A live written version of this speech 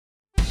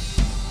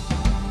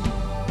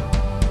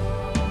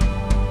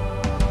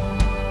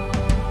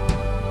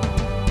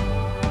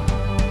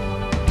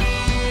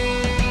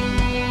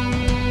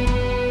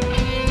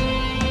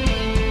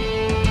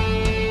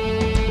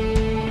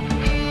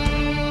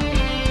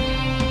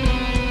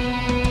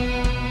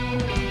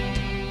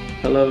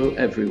Hello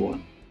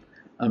everyone,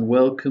 and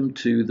welcome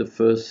to the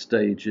first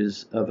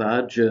stages of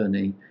our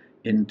journey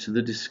into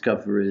the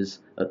discoveries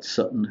at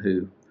Sutton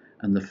Hoo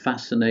and the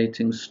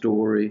fascinating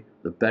story,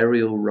 the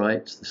burial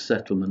rites, the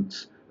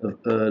settlements of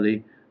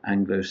early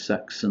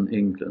Anglo-Saxon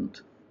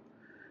England.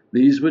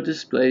 These were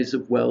displays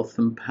of wealth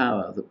and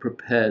power that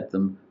prepared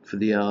them for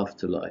the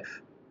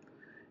afterlife.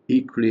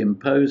 Equally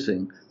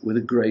imposing were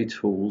the great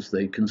halls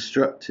they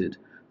constructed,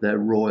 their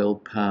royal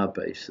power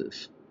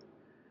bases.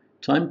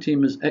 Time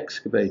Team has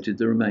excavated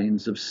the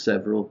remains of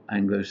several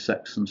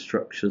Anglo-Saxon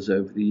structures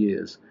over the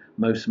years,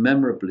 most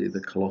memorably the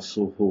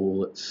colossal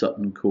hall at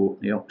Sutton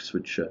Courtenay,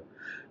 Oxfordshire,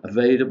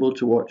 available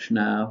to watch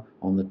now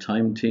on the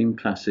Time Team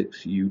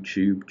Classics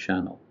YouTube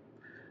channel.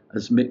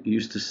 As Mick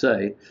used to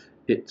say,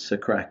 it's a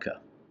cracker.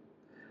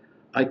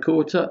 I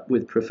caught up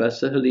with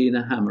Professor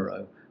Helena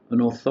Hamerow,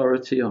 an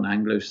authority on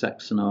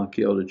Anglo-Saxon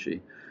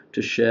archaeology,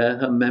 to share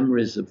her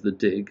memories of the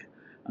dig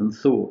and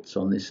thoughts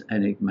on this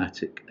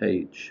enigmatic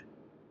age.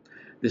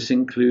 This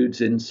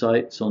includes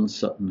insights on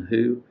Sutton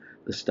Hoo,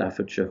 the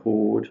Staffordshire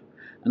Hoard,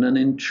 and an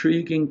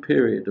intriguing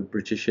period of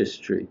British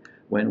history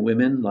when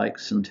women like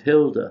St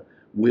Hilda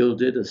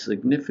wielded a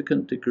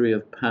significant degree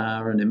of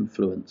power and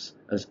influence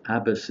as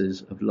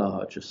abbesses of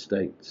large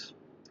estates.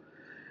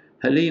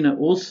 Helena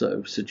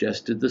also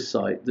suggested the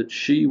site that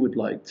she would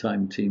like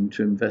Time Team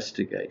to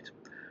investigate,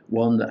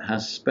 one that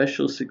has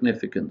special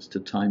significance to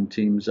Time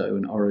Team's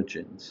own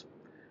origins.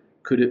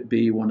 Could it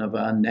be one of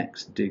our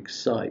next dig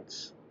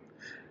sites?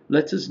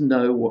 Let us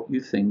know what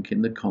you think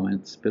in the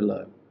comments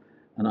below,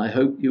 and I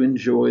hope you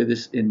enjoy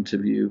this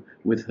interview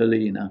with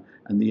Helena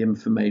and the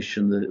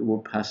information that it will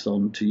pass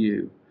on to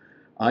you.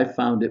 I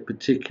found it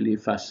particularly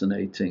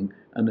fascinating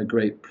and a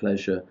great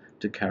pleasure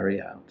to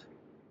carry out.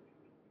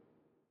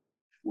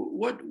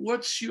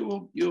 What's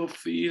your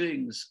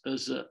feelings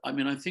as a, I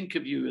mean, I think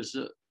of you as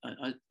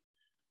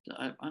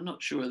I'm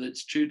not sure whether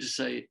it's true to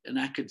say an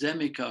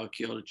academic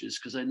archaeologist,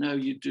 because I know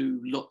you do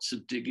lots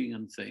of digging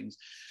and things.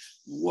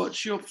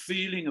 What's your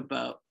feeling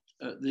about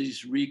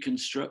these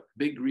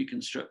big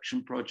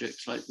reconstruction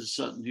projects like the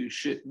Sutton Hoo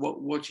ship?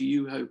 What are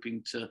you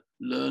hoping to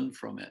learn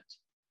from it?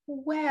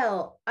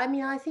 Well, I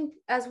mean, I think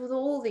as with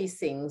all these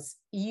things,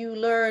 you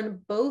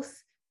learn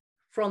both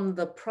from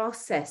the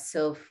process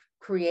of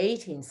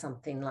creating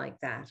something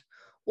like that,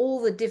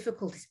 all the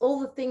difficulties, all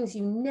the things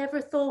you never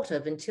thought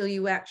of until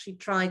you actually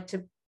tried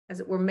to,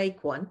 as it were,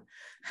 make one.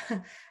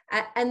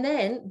 And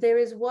then there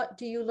is, what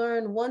do you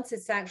learn once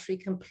it's actually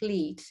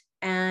complete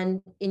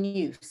and in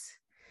use?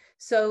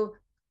 So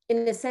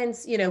in a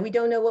sense, you know, we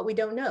don't know what we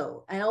don't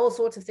know, and all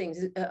sorts of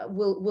things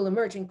will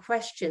emerge in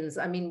questions.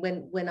 I mean,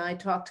 when I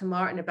talked to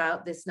Martin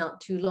about this not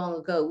too long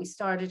ago, we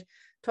started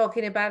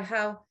talking about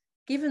how,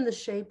 given the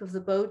shape of the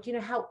boat, you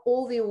know, how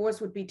all the oars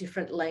would be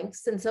different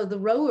lengths. And so the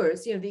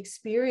rowers, you know, the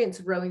experience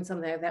of rowing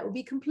something like that would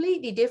be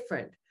completely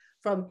different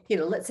from, you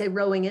know, let's say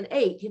rowing an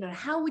 8, you know,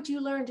 how would you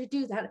learn to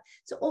do that?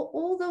 So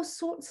all those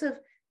sorts of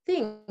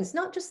things,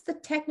 not just the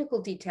technical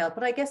detail,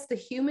 but I guess the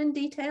human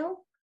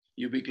detail.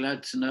 You'll be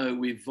glad to know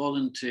we've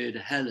volunteered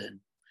Helen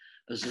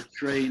as a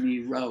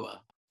trainee rower,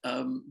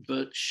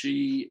 but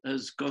she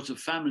has got a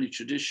family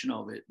tradition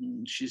of it,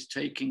 and she's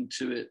taking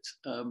to it,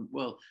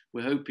 well,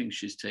 we're hoping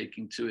she's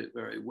taking to it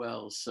very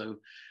well. So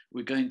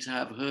we're going to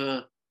have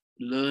her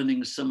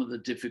learning some of the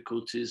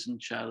difficulties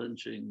and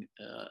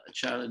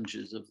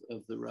challenges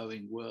of the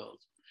rowing world.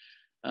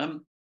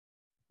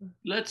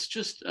 Let's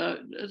just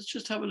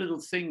have a little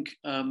think,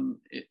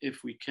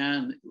 if we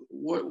can.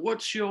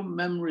 What's your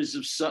memories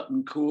of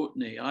Sutton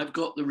Courtenay? I've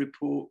got the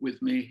report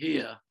with me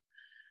here,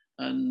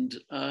 and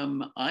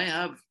I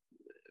have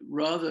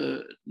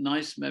rather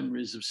nice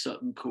memories of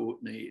Sutton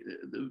Courtenay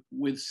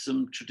with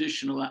some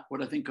traditional,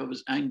 what I think of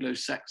as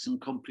Anglo-Saxon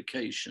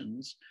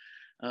complications.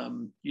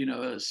 You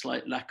know, a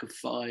slight lack of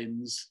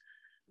fines,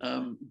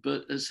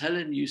 but as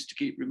Helen used to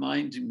keep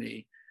reminding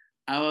me,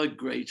 our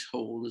Great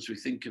Hall, as we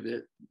think of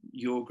it,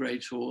 your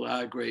Great Hall,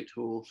 our Great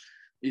Hall,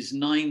 is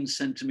 9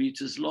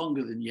 centimeters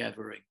longer than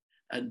Yeavering.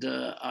 And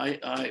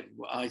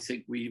I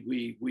think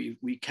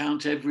we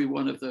count every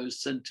one of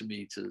those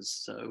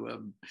centimeters.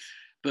 So,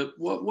 but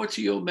what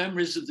are your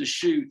memories of the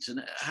shoot,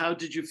 and how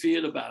did you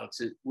feel about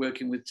it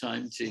working with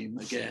Time Team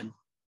again?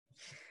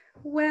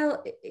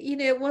 Well, you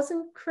know, it was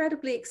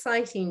incredibly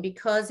exciting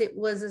because it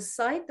was a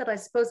site that I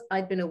suppose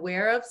I'd been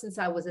aware of since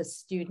I was a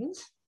student.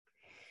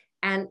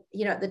 And,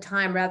 you know, at the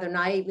time, rather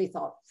naively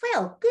thought,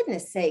 well,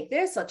 goodness sake,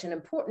 there's such an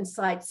important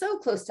site so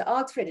close to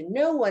Oxford, and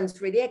no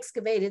one's really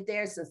excavated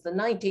there since the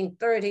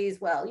 1930s.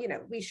 Well, you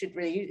know, we should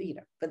really, you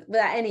know, but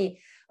without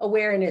any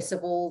awareness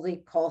of all the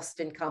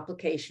cost and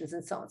complications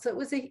and so on. So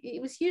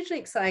it was hugely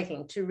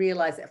exciting to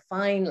realize that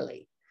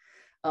finally,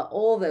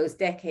 all those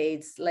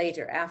decades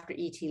later, after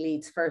E.T.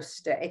 Leeds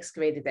first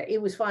excavated there, it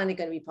was finally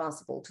going to be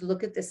possible to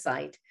look at the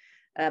site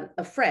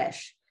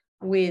afresh,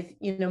 with,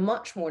 you know,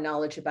 much more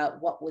knowledge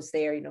about what was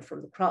there, you know,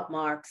 from the crop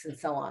marks and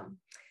so on,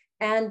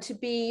 and to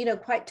be, you know,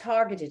 quite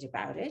targeted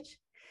about it.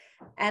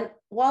 And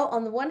while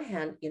on the one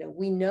hand, you know,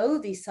 we know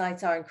these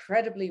sites are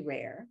incredibly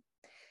rare,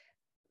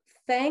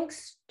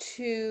 thanks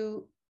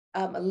to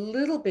a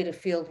little bit of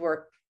field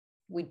work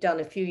we'd done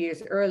a few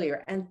years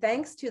earlier. And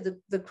thanks to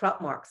the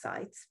crop mark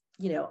sites,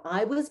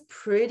 I was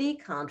pretty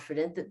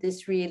confident that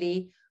this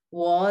really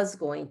was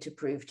going to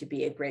prove to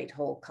be a great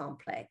whole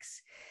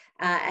complex.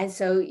 And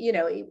so,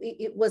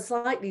 it was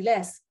slightly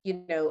less,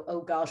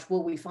 oh gosh,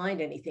 will we find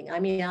anything? I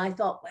mean, I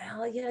thought,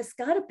 well, it's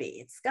got to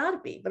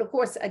be. But of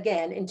course,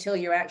 again, until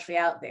you're actually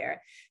out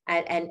there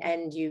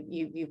and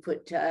you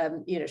put,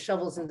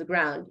 shovels in the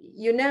ground,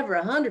 you're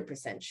never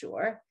 100%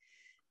 sure.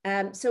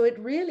 So it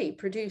really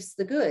produced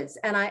the goods.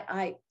 And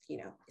I,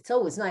 it's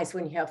always nice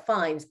when you have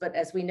finds, but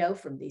as we know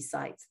from these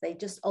sites, they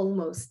just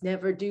almost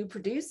never do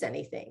produce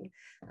anything.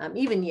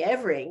 Even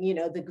Yevering,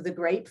 the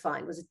great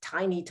find was a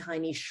tiny,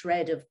 tiny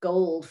shred of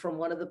gold from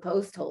one of the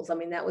post holes. I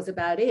mean, that was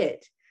about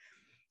it.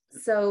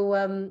 So,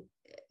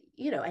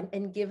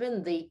 and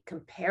given the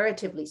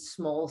comparatively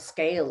small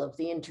scale of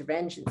the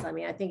interventions, I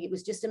mean, I think it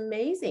was just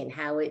amazing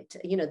how it,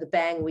 the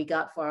bang we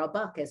got for our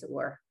buck, as it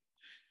were.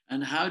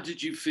 And how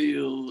did you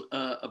feel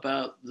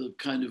about the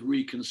kind of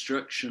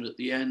reconstruction at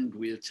the end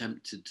we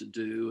attempted to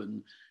do,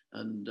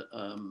 and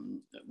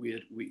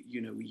we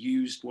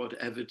used what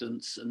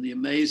evidence, and the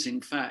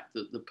amazing fact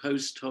that the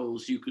post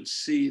holes, you could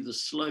see the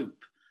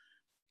slope.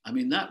 I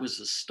mean, that was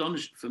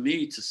astonishing for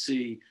me to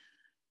see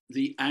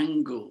the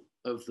angle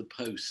of the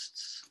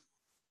posts.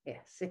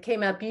 Yes, it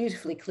came out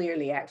beautifully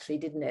clearly, actually,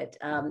 didn't it?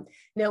 No,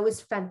 it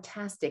was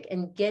fantastic.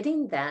 And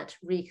getting that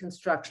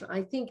reconstruction,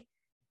 I think,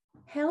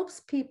 helps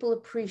people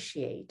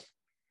appreciate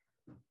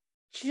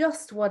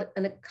just what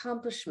an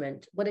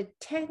accomplishment, what a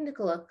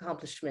technical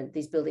accomplishment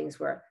these buildings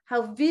were,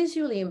 how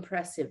visually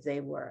impressive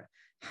they were,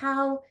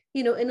 how,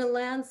 in a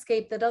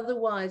landscape that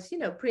otherwise,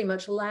 pretty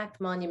much lacked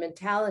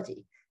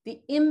monumentality,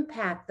 the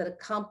impact that a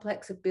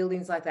complex of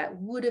buildings like that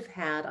would have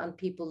had on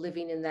people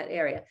living in that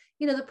area.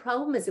 The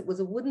problem is it was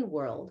a wooden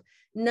world.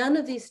 None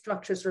of these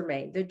structures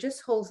remain. They're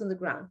just holes in the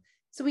ground.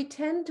 So we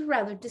tend to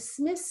rather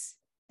dismiss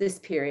this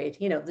period,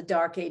 the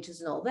Dark Ages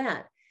and all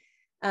that.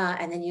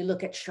 And then you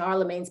look at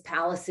Charlemagne's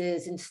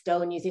palaces in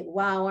stone, you think,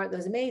 wow, aren't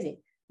those amazing?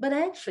 But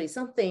actually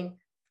something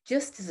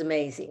just as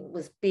amazing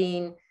was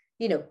being,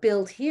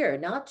 built here,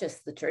 not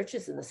just the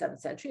churches in the 7th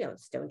century,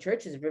 stone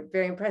churches are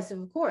very impressive,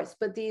 of course,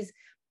 but these,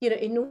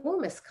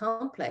 enormous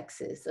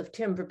complexes of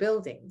timber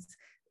buildings,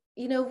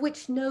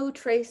 which no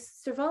trace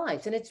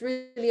survives. And it's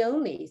really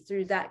only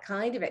through that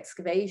kind of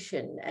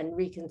excavation and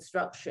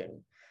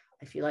reconstruction,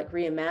 if you like,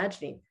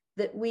 reimagining,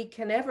 that we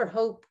can ever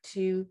hope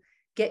to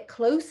get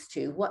close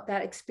to what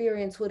that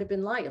experience would have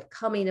been like of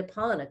coming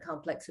upon a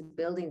complex of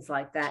buildings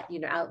like that,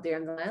 out there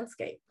in the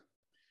landscape.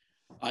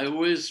 I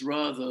always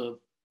rather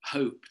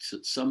hoped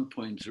at some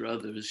point or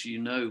other, as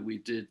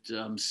we did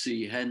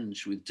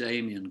Seahenge with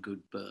Damien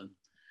Goodburn.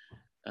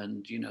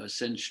 And,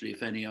 essentially,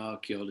 if any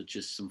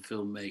archaeologists and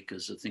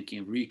filmmakers are thinking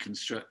of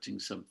reconstructing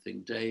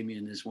something,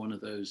 Damien is one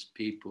of those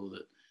people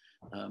that,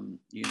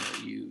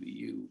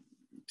 you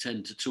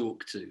tend to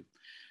talk to.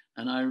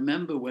 And I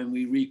remember when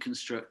we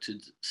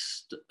reconstructed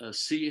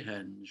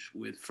Seahenge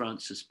with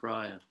Francis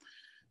Pryor,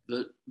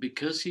 that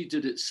because he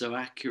did it so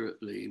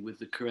accurately with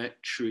the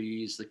correct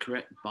trees, the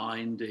correct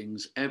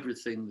bindings,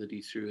 everything that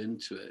he threw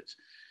into it,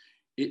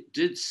 it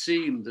did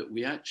seem that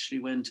we actually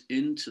went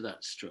into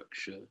that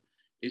structure.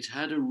 It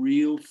had a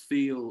real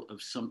feel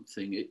of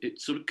something.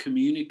 It sort of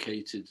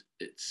communicated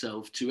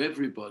itself to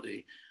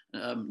everybody.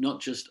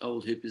 Not just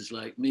old hippies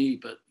like me,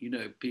 but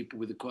people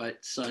with a quite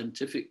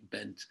scientific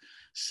bent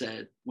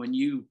said, when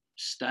you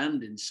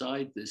stand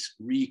inside this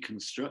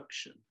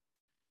reconstruction,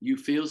 you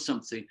feel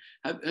something.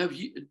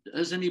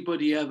 Has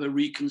anybody ever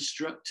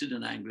reconstructed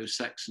an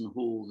Anglo-Saxon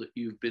hall that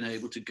you've been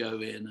able to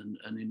go in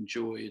and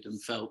enjoyed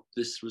and felt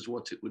this was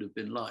what it would have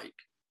been like?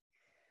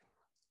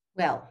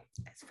 Well,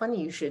 it's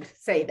funny you should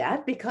say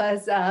that,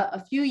 because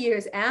a few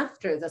years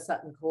after the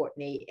Sutton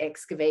Courtenay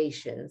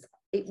excavations,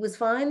 it was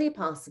finally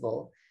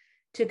possible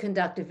to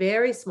conduct a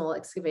very small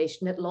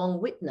excavation at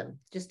Long Whitnam,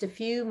 just a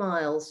few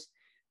miles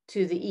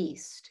to the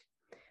east,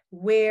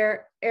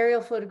 where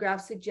aerial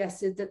photographs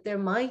suggested that there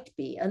might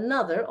be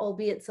another,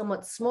 albeit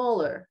somewhat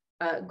smaller,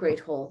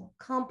 Great Hall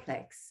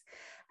complex.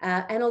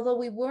 And although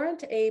we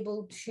weren't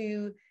able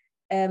to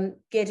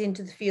get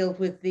into the field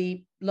with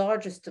the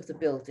largest of the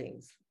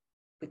buildings,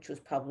 which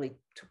was probably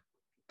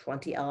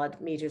 20 odd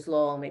meters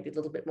long, maybe a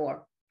little bit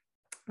more,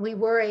 we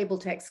were able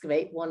to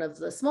excavate one of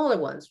the smaller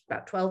ones,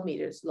 about 12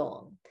 meters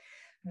long.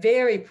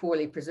 Very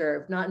poorly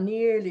preserved, not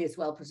nearly as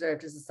well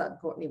preserved as the Sutton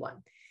Courtenay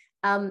one.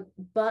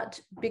 But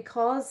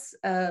because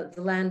the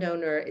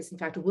landowner is in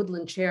fact a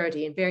woodland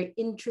charity and very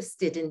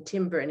interested in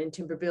timber and in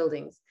timber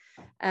buildings,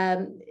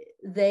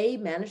 they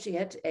managed to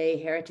get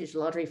a Heritage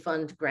Lottery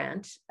Fund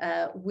grant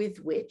with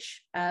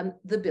which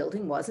the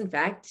building was in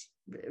fact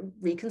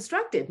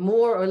reconstructed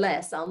more or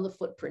less on the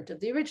footprint of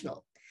the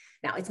original.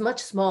 Now it's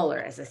much smaller,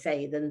 as I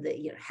say, than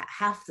the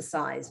half the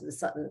size of the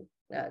Sutton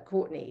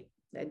Courtenay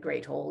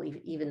Great Hall,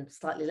 even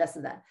slightly less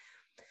than that.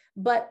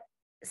 But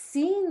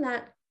seeing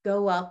that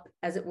go up,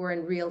 as it were,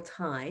 in real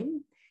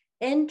time,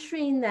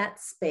 entering that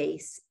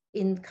space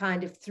in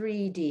kind of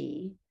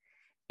 3D,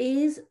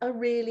 is a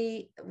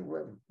really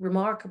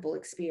remarkable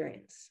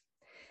experience.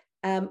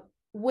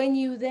 When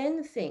you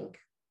then think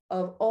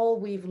of all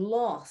we've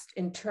lost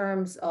in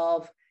terms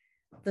of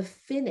the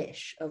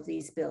finish of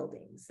these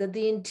buildings, that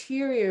the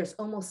interiors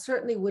almost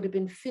certainly would have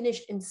been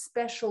finished in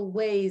special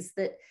ways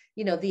that,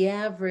 the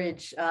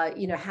average,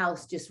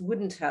 house just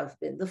wouldn't have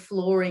been. The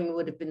flooring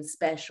would have been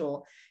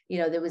special.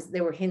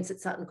 There were hints at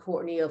Sutton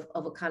Courtenay of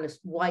a kind of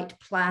white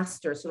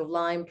plaster, sort of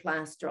lime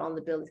plaster on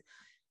the buildings.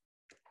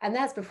 And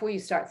that's before you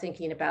start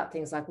thinking about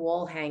things like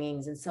wall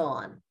hangings and so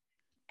on.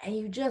 And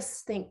you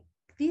just think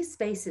these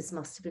spaces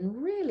must have been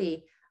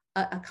really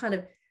a kind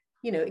of,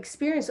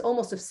 experience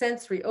almost of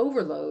sensory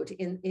overload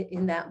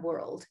in that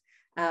world,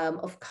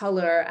 of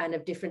color and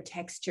of different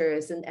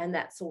textures and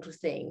that sort of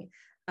thing.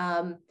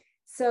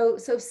 So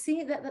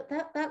see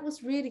that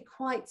was really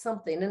quite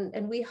something.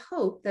 And we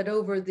hope that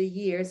over the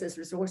years, as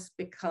resource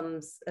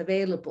becomes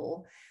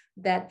available,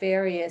 that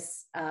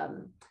various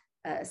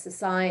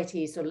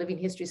societies or living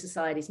history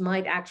societies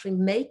might actually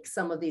make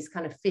some of these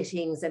kind of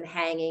fittings and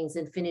hangings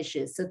and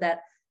finishes, so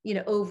that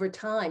over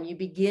time you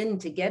begin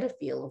to get a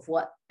feel of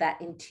what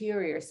that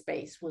interior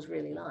space was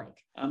really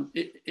like.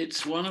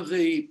 It's one of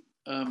the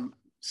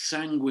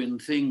sanguine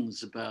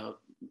things about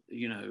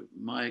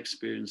my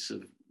experience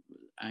of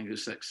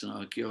Anglo-Saxon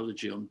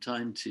archaeology on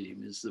Time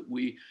Team is that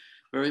we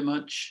very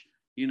much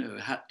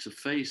had to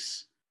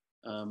face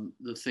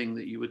the thing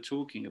that you were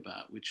talking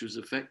about, which was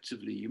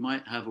effectively you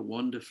might have a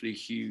wonderfully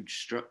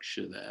huge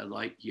structure there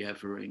like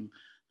Yeavering,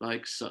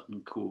 like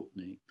Sutton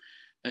Courtenay,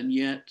 and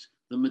yet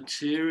the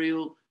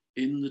material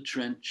in the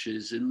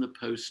trenches, in the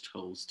post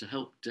holes to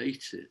help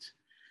date it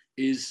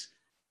is,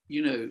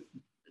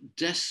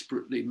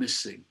 desperately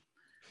missing.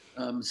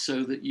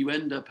 So that you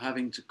end up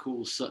having to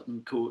call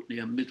Sutton Courtenay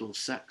a Middle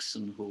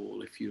Saxon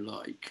hall, if you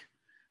like.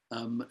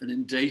 And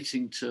in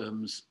dating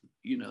terms,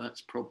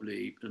 that's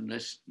probably,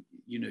 unless,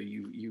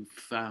 you've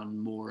found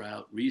more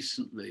out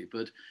recently,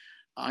 but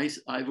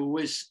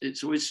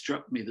it's always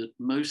struck me that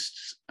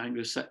most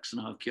Anglo-Saxon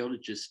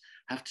archaeologists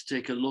have to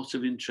take a lot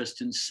of interest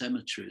in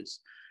cemeteries.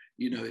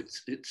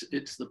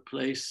 It's the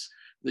place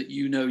that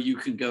you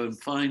can go and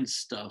find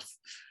stuff.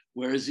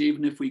 Whereas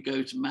even if we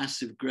go to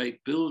massive,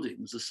 great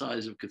buildings the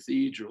size of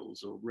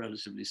cathedrals, or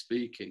relatively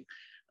speaking,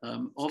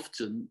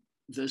 often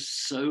there's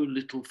so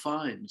little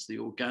finds. The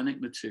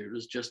organic material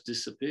has just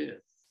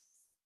disappeared.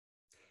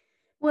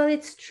 Well,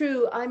 it's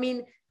true. I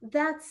mean,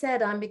 that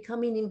said, I'm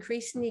becoming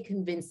increasingly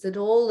convinced that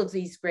all of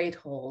these great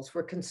halls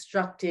were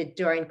constructed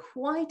during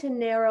quite a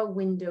narrow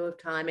window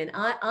of time. And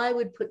I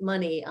would put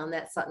money on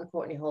that Sutton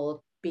Courtenay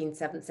Hall being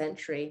 7th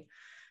century.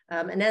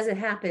 And as it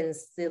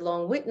happens, the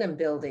Long Whitnam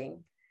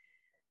building,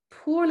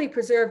 poorly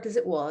preserved as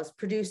it was,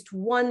 produced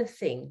one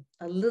thing,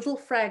 a little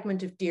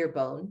fragment of deer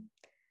bone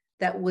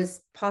that was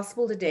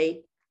possible to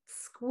date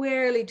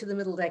squarely to the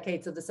middle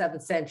decades of the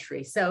 7th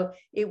century. So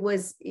it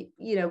was,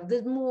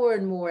 there's more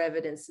and more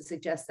evidence to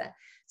suggest that.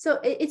 So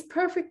it's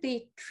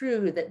perfectly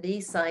true that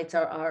these sites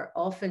are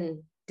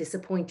often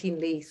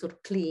disappointingly sort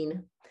of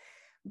clean.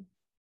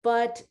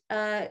 But,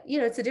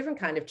 it's a different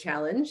kind of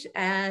challenge.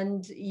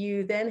 And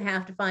you then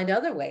have to find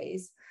other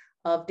ways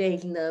of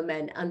dating them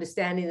and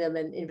understanding them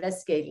and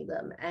investigating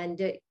them. And,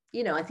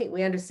 I think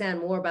we understand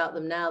more about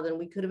them now than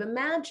we could have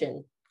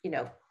imagined,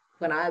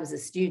 when I was a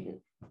student.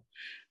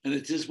 And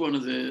it is one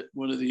of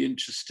the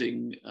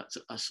interesting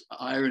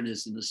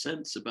ironies, in a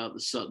sense, about the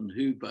Sutton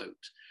Hoo boat,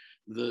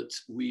 that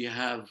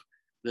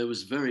there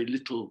was very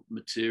little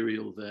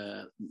material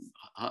there,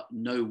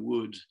 no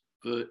wood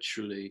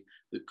virtually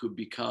that could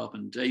be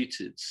carbon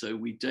dated. So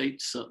we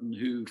date Sutton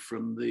Hoo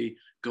from the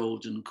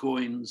golden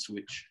coins,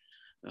 which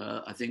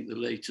I think the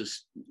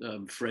latest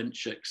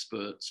French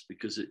experts,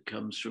 because it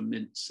comes from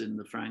mints in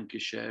the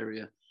Frankish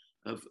area,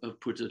 have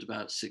put at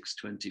about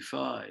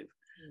 625.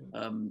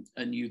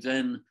 And you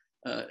then,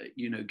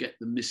 get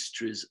the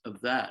mysteries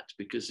of that,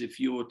 because if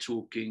you're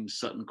talking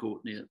Sutton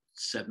Courtenay at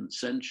 7th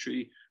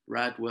century,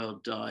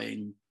 Radwell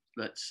dying,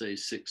 let's say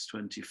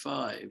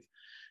 625,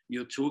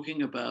 you're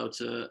talking about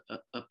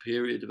a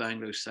period of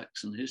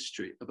Anglo-Saxon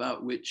history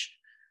about which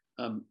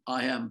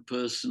I am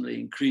personally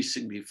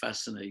increasingly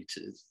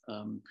fascinated.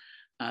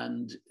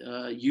 And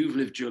you've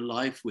lived your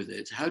life with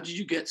it. How did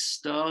you get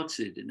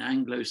started in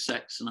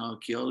Anglo-Saxon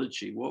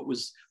archaeology? What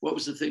was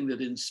the thing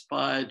that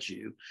inspired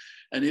you?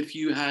 And if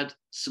you had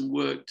some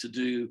work to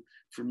do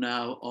from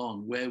now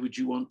on, where would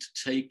you want to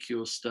take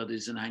your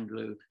studies in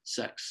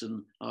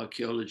Anglo-Saxon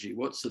archaeology?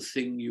 What's the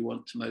thing you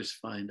want to most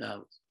find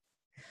out?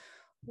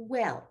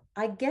 Well,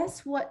 I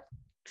guess what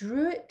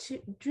drew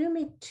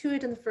me to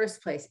it in the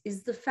first place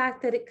is the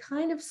fact that it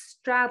kind of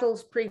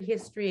straddles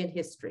prehistory and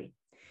history.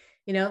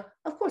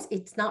 Of course,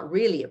 it's not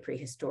really a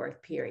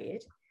prehistoric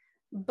period,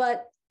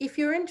 but if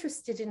you're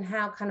interested in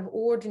how kind of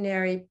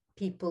ordinary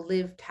people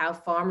lived, how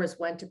farmers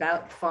went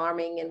about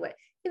farming, and what,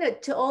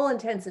 to all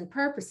intents and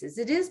purposes,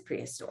 it is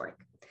prehistoric.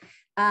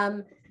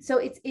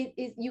 So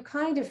you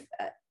kind of,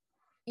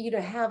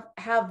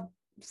 have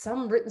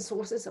some written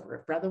sources,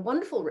 rather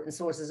wonderful written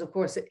sources, of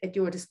course, at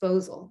your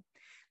disposal.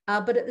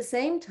 But at the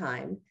same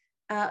time,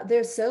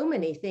 there's so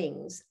many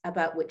things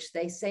about which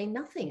they say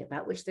nothing,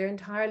 about which they're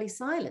entirely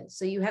silent.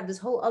 So you have this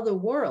whole other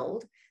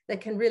world that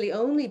can really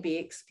only be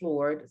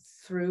explored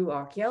through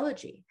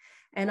archaeology.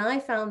 And I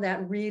found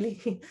that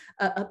really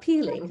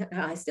appealing.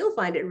 I still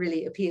find it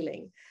really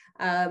appealing.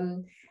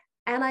 And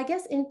I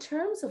guess in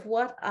terms of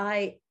what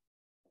I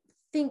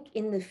think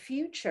in the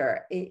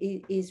future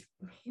is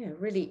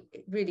really,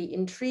 really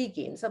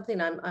intriguing,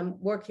 something I'm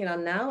working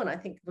on now and I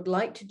think would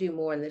like to do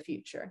more in the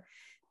future,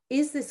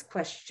 is this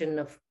question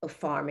of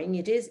farming.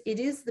 It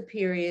is the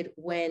period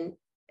when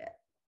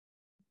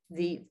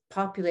the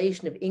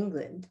population of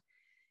England,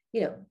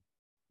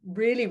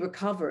 really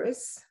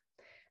recovers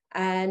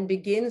and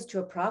begins to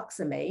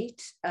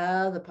approximate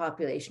the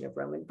population of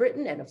Roman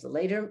Britain and of the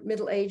later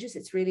Middle Ages.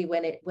 It's really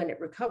when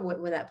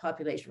that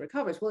population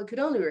recovers. Well, it could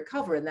only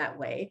recover in that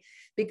way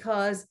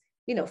because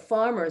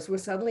farmers were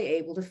suddenly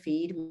able to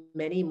feed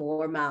many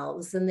more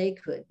mouths than they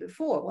could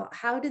before. Well,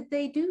 how did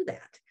they do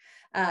that?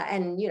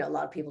 And a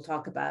lot of people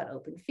talk about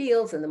open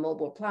fields and the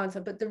mobile plants,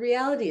 but the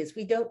reality is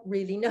we don't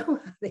really know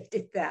how they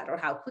did that or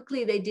how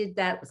quickly they did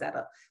that.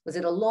 Was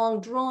it a long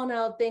drawn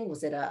out thing?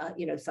 Was it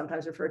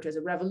sometimes referred to as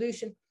a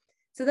revolution?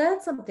 So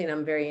that's something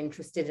I'm very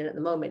interested in at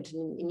the moment,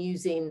 in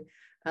using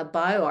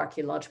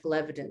bioarchaeological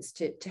evidence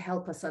to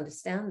help us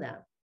understand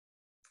that.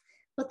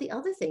 But the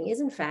other thing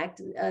is, in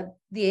fact,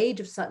 the age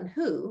of Sutton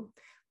Hoo,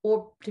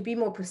 or to be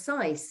more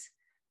precise,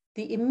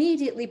 the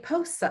immediately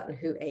post-Sutton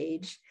Hoo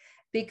age,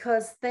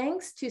 because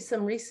thanks to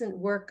some recent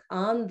work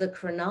on the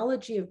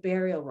chronology of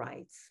burial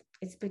rites,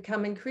 it's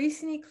become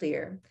increasingly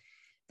clear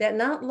that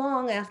not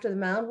long after the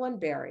Mound 1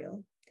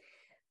 burial,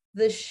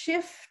 there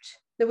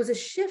was a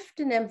shift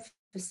in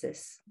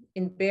emphasis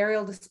in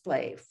burial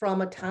display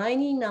from a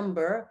tiny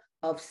number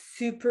of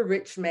super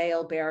rich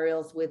male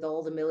burials with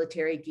all the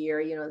military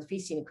gear, the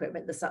feasting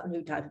equipment, the Sutton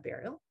Hoo type of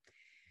burial,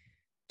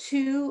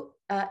 to,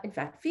 in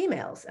fact,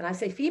 females. And I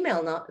say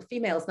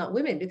females, not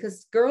women,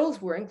 because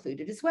girls were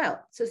included as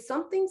well. So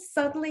something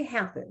suddenly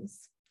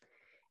happens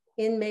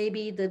in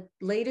maybe the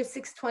later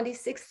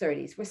 620s,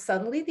 630s, where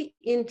suddenly the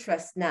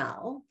interest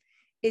now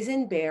is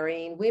in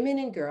burying women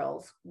and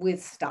girls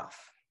with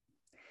stuff.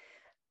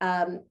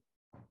 And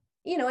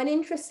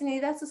interestingly,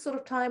 that's the sort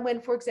of time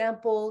when, for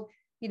example,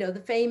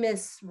 the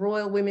famous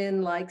royal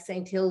women like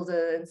St.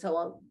 Hilda and so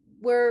on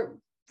were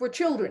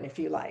children, if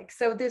you like.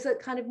 So there's a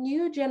kind of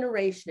new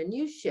generation, a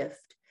new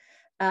shift,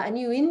 a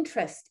new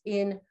interest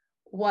in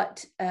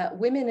what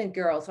women and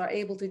girls are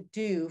able to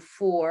do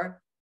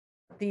for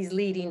these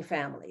leading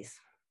families.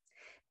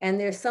 And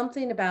there's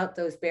something about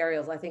those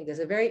burials. I think there's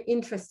a very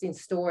interesting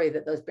story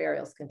that those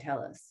burials can tell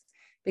us,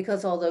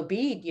 because although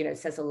Bede,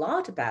 says a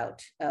lot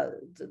about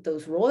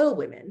those royal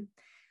women,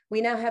 we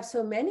now have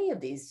so many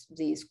of these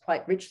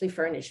quite richly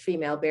furnished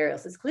female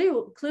burials. It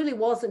clearly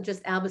wasn't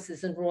just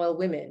abbesses and royal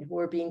women who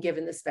were being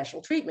given this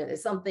special treatment.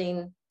 There's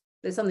something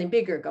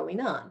bigger going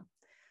on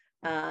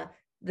that,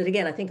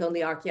 again, I think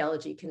only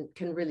archaeology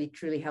can really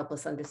truly help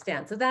us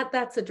understand. So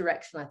that's a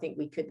direction I think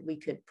we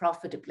could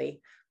profitably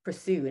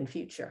pursue in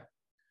future.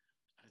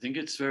 I think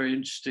it's very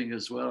interesting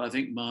as well. I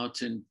think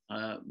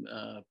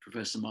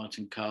Professor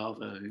Martin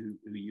Carver,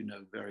 who you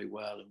know very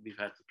well, and we've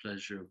had the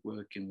pleasure of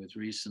working with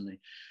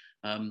recently,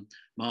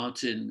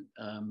 Martin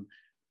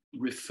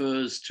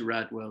refers to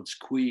Radwell's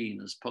queen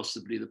as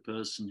possibly the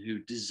person who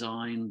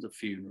designed the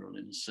funeral,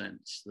 in a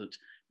sense, that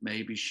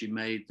maybe she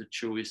made the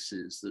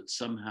choices, that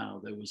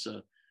somehow there was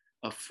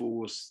a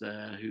force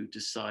there who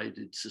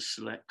decided to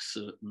select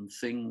certain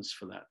things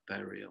for that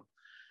burial,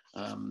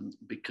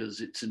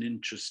 because it's an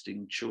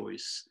interesting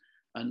choice.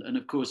 And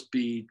of course,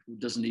 Bede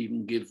doesn't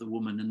even give the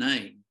woman a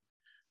name.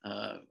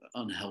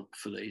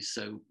 Unhelpfully.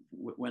 So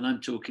when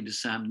I'm talking to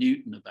Sam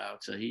Newton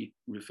about her, he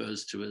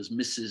refers to her as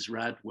Mrs.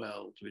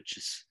 Radwell, which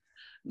is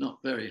not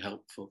very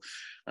helpful.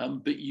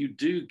 But you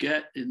do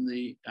get in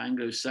the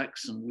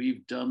Anglo-Saxon,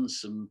 we've done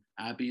some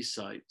abbey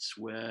sites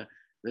where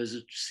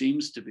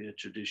seems to be a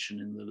tradition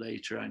in the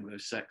later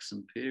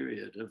Anglo-Saxon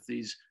period of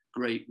these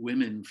great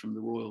women from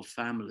the royal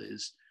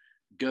families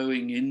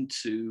going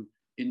into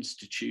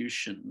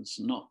institutions,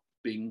 not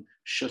being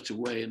shut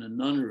away in a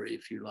nunnery,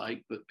 if you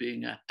like, but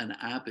being an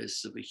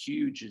abbess of a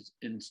huge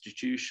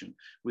institution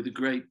with a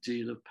great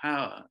deal of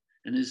power.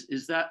 And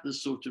is that the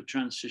sort of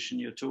transition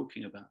you're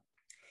talking about?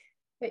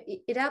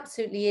 It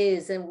absolutely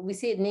is. And we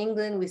see it in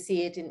England, we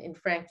see it in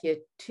Francia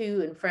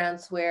too, in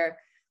France, where,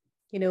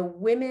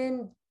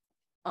 women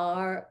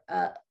are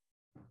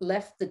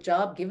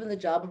given the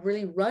job of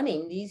really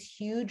running these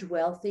huge,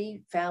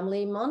 wealthy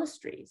family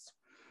monasteries.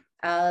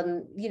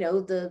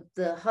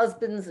 The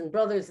husbands and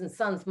brothers and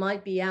sons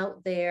might be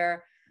out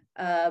there,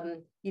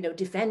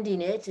 defending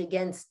it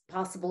against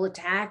possible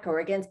attack or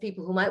against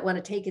people who might want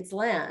to take its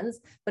lands,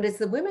 but it's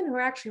the women who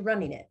are actually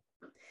running it.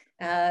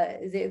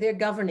 They're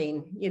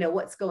governing,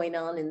 what's going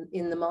on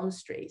in the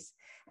monasteries.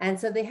 And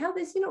so they have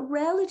this,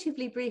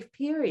 relatively brief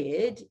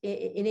period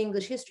in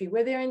English history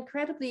where they're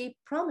incredibly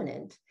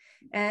prominent.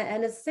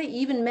 And as I say,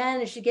 even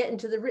managed to get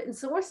into the written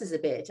sources a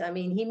bit. I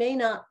mean, he may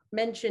not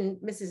mention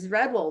Mrs.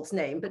 Radwell's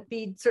name, but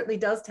Bede certainly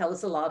does tell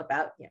us a lot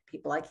about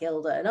people like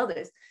Hilda and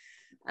others.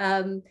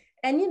 Um,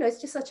 and you know,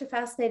 it's just such a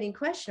fascinating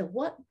question.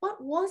 What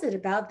was it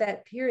about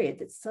that period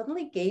that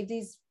suddenly gave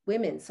these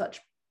women such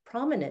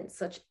prominence,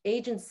 such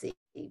agency,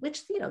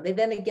 which you know they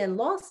then again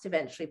lost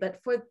eventually,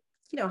 but for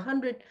you know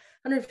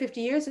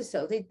 150 years or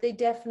so, they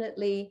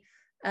definitely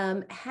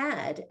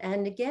had.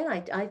 And again,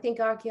 I think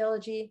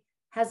archaeology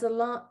has a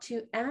lot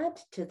to add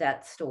to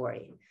that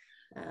story.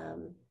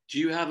 Do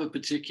you have a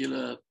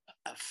particular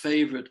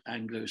favorite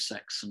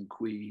Anglo-Saxon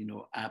queen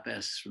or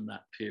abbess from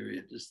that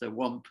period? Is there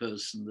one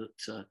person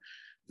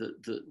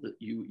that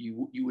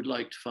you would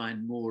like to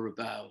find more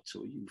about,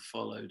 or you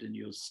followed in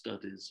your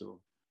studies, or?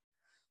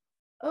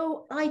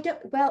 Oh, I don't.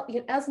 Well, you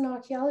know, as an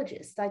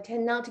archaeologist, I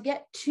tend not to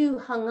get too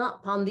hung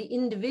up on the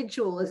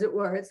individual, as it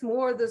were. It's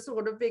more the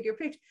sort of bigger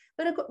picture.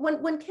 But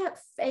one can't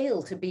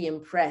fail to be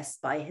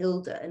impressed by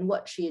Hilda and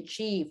what she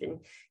achieved.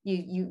 And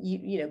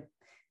you know,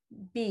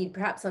 Bede,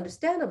 perhaps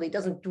understandably,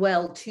 doesn't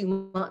dwell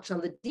too much on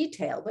the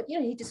detail, but you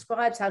know, he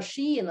describes how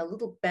she and a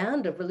little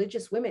band of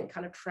religious women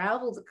kind of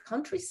traveled the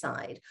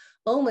countryside,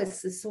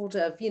 almost as sort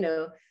of, you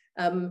know,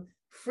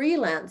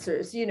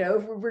 freelancers, you know,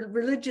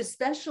 religious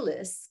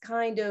specialists,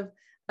 kind of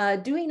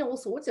doing all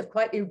sorts of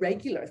quite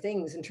irregular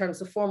things in terms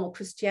of formal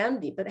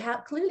Christianity, but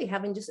clearly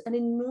having just an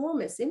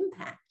enormous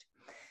impact.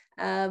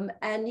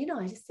 And you know,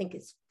 I just think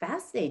it's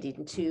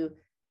fascinating to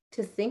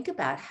think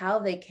about how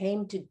they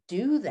came to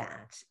do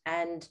that,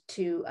 and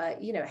to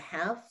you know,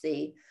 have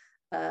the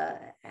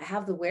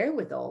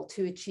wherewithal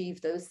to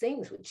achieve those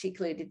things, which she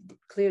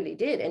clearly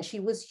did, and she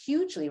was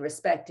hugely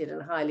respected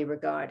and highly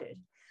regarded.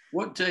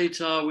 What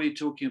date are we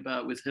talking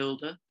about with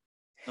Hilda?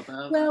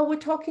 About? Well, we're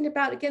talking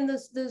about again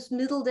those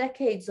middle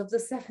decades of the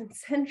 7th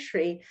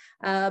century.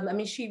 I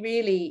mean, she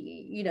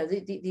really, you know,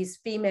 these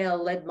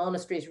female-led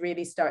monasteries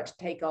really start to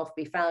take off,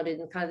 be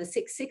founded in kind of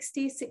the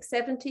 660s,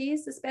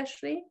 670s,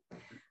 especially.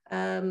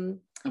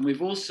 And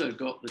we've also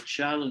got the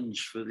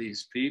challenge for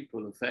these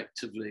people,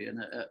 effectively,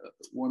 and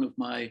one of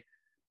my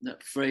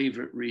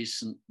favorite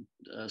recent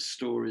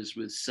stories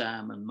with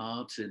Sam and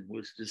Martin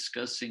was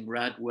discussing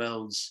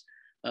Radwell's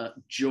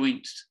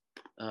joint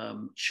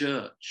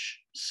church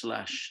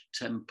 /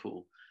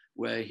 temple,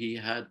 where he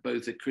had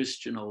both a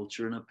Christian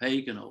altar and a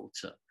pagan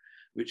altar,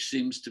 which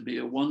seems to be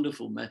a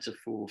wonderful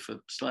metaphor for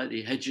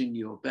slightly hedging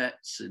your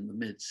bets in the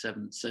mid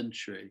 7th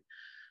century.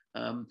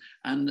 And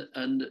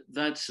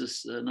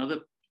that's another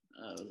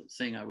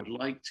thing I would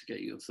like to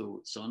get your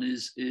thoughts on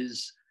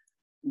is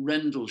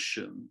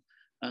Rendlesham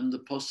and the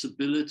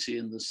possibility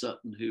in the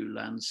Sutton Hoo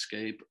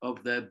landscape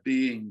of there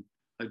being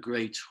a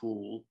great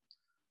hall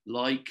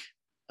like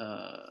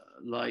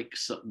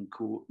Sutton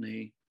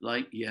Courtenay,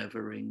 like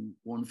Yevering.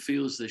 One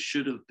feels there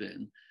should have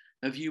been.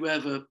 Have you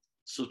ever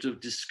sort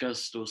of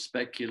discussed or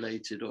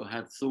speculated or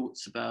had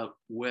thoughts about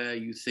where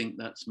you think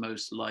that's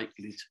most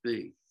likely to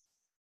be?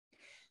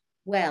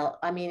 Well,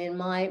 I mean, in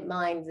my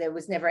mind, there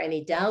was never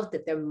any doubt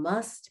that there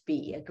must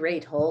be a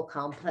great hall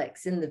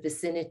complex in the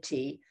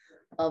vicinity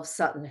of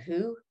Sutton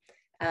Hoo.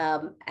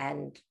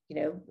 And, you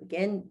know,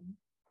 again,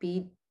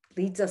 Bede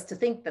leads us to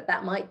think that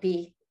that might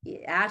be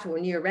at or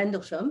near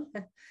Rendlesham.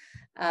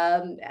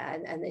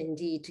 And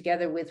indeed,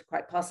 together with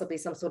quite possibly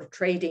some sort of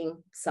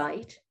trading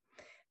site,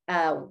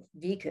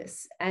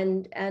 Vicus.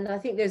 And I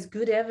think there's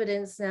good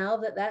evidence now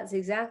that that's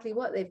exactly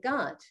what they've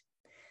got.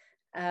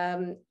 You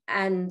know,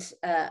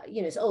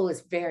 it's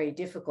always very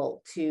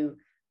difficult to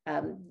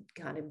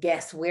kind of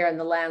guess where in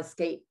the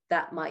landscape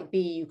that might be.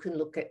 You can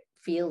look at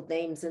field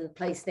names and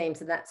place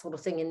names and that sort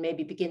of thing and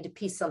maybe begin to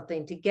piece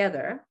something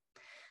together.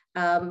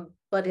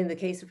 But in the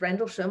case of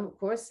Rendlesham, of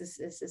course,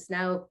 is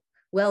now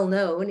well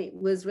known. It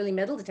was really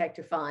metal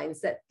detector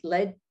finds that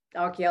led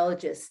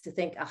archaeologists to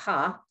think,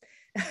 aha,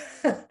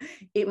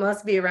 it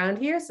must be around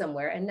here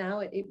somewhere. And now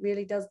it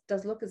really does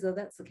look as though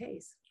that's the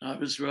case. I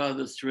was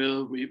rather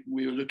thrilled. We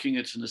were looking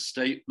at an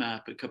estate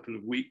map a couple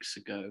of weeks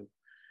ago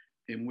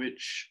in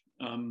which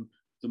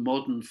the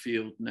modern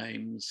field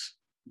names,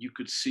 you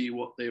could see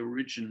what they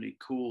originally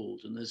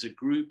called. And there's a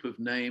group of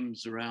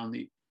names around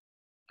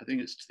I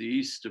think it's to the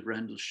east of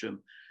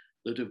Rendlesham,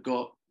 that have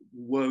got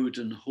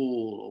Woden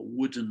Hall or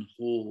Wooden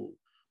Hall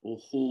or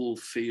Hall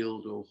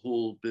Field or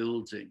Hall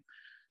Building.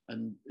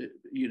 And,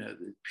 you know,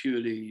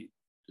 purely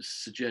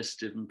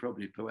suggestive and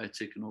probably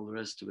poetic and all the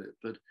rest of it.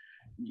 But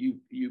you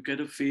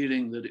get a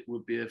feeling that it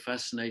would be a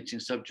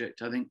fascinating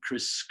subject. I think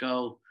Chris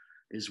Scull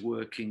is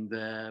working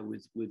there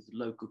with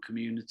local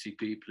community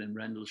people in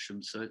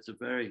Rendlesham. So it's a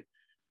very,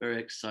 very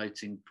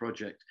exciting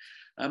project.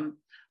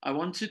 I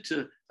wanted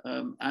to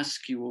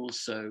ask you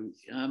also,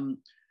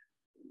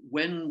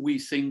 when we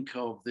think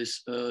of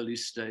this early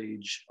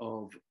stage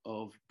of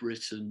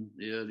Britain,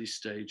 the early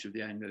stage of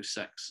the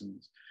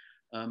Anglo-Saxons,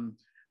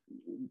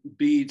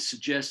 Bede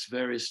suggests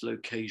various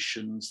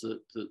locations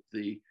that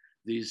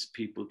these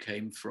people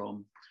came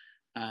from,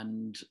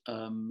 and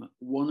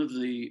one of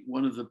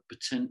the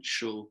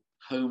potential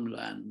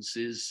homelands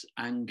is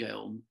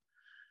Angeln,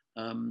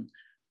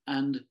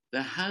 and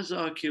there has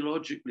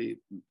archaeologically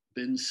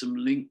been some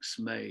links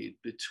made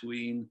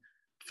between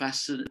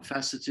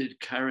faceted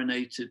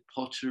carinated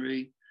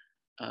pottery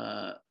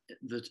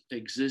that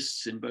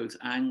exists in both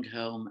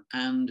Anghelm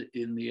and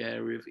in the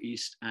area of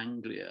East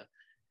Anglia.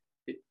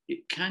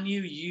 Can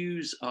you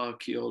use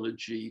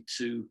archaeology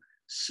to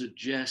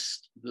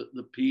suggest that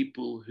the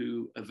people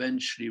who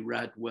eventually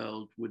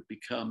Radweld would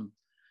become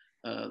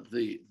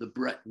the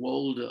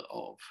Bretwalda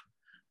of,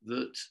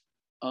 that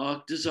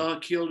does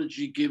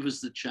archaeology give us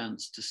the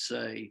chance to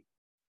say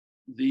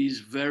these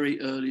very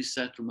early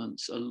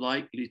settlements are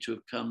likely to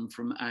have come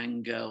from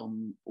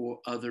Anghelm or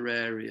other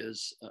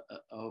areas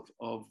of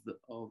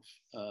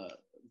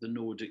the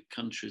Nordic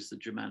countries, the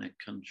Germanic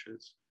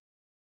countries?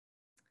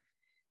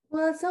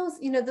 Well, it's always,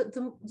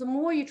 the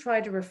more you try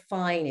to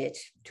refine it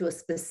to a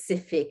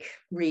specific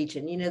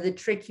region, the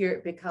trickier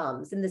it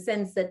becomes, in the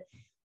sense that,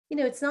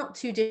 it's not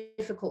too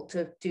difficult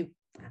to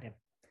I don't know,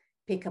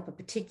 pick up a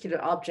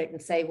particular object and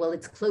say, well,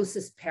 its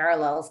closest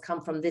parallels come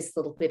from this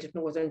little bit of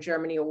northern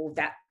Germany or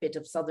that bit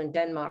of southern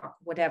Denmark,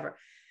 whatever.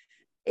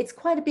 It's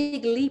quite a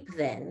big leap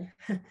then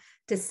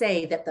to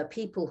say that the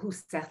people who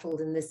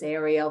settled in this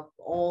area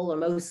all or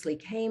mostly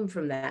came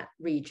from that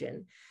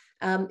region.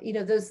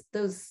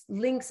 Those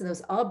links and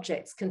those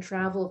objects can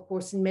travel, of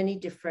course, in many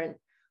different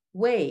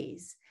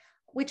ways,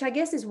 which I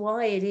guess is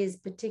why it is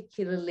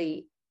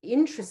particularly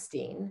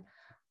interesting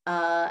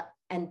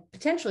and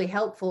potentially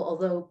helpful,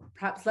 although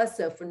perhaps less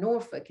so for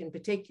Norfolk in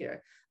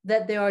particular,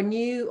 that there are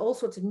all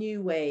sorts of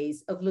new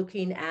ways of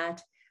looking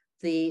at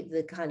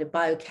the kind of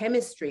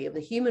biochemistry of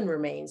the human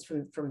remains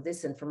from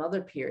this and from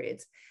other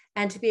periods,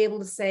 and to be able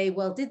to say,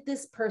 well, did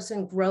this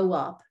person grow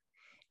up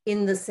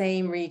in the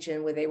same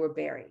region where they were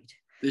buried?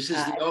 This is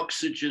the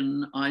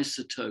oxygen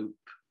isotope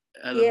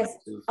element. Yes,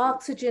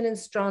 oxygen and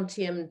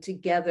strontium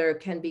together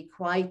can be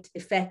quite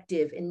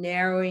effective in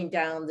narrowing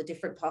down the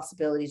different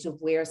possibilities of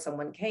where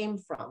someone came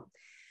from.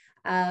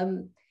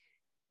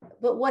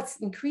 But what's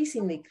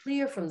increasingly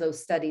clear from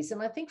those studies,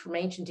 and I think from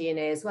ancient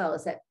DNA as well,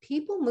 is that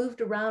people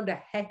moved around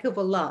a heck of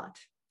a lot.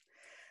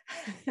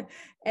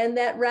 And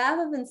that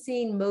rather than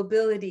seeing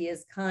mobility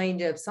as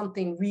kind of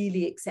something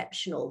really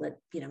exceptional that,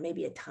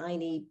 maybe a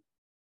tiny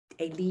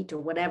elite or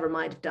whatever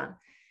might have done,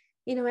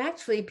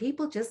 actually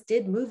people just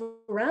did move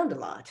around a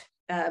lot,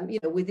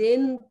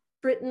 within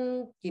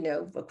Britain,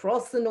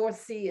 across the North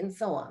Sea and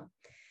so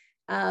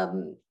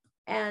on.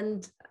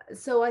 And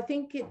so I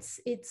think it's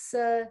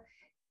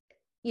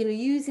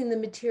using the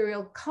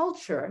material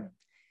culture,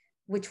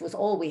 which was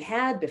all we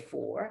had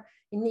before,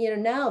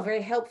 and now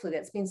very helpfully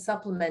that's been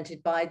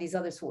supplemented by these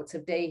other sorts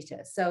of data.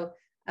 So,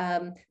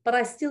 but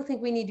I still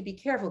think we need to be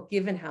careful,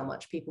 given how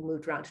much people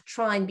moved around, to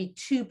try and be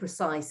too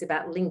precise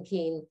about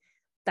linking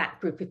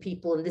that group of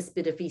people in this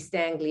bit of East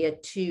Anglia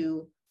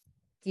to,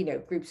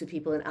 groups of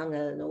people in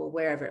Angel or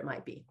wherever it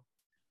might be.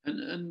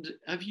 And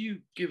have you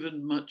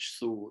given much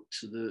thought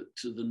to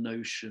the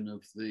notion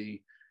of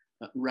the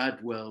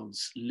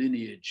Radweld's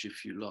lineage,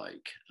 if you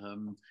like,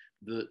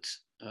 that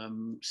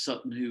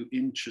Sutton Hoo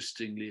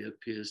interestingly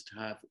appears to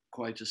have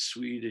quite a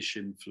Swedish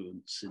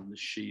influence in the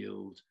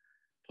shield,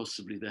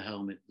 possibly the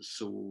helmet, the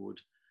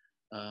sword,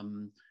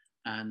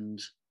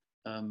 and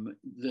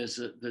there's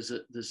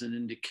an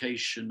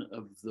indication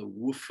of the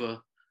Woofer,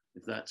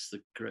 if that's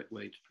the correct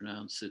way to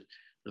pronounce it,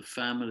 the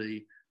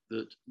family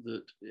that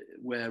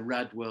where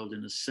Radweld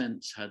in a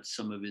sense had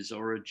some of his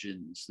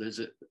origins. There's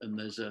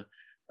a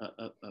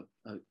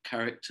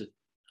character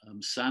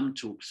Sam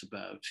talks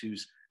about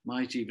who's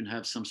might even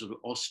have some sort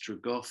of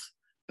Ostrogoth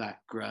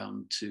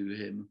background to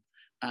him,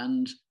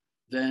 and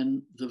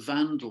then the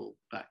Vandal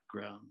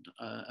background.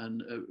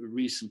 And a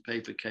recent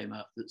paper came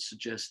out that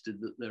suggested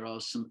that there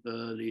are some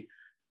early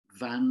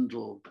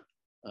Vandal,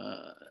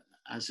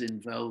 as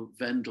in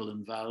Vendel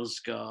and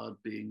Valsgard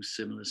being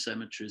similar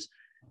cemeteries.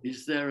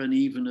 Is there an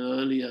even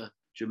earlier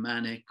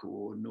Germanic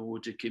or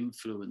Nordic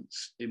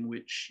influence in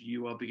which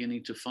you are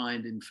beginning to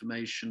find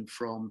information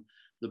from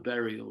the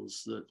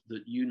burials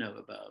that you know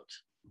about?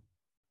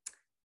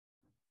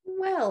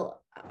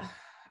 Well,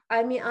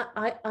 I mean,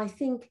 I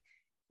think,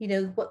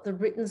 what the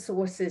written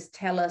sources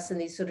tell us in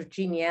these sort of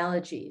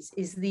genealogies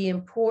is the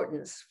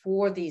importance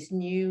for these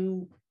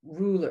new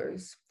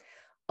rulers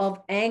of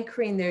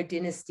anchoring their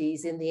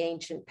dynasties in the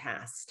ancient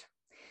past.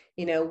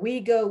 We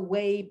go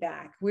way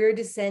back. We're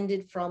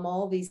descended from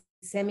all these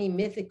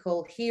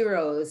semi-mythical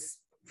heroes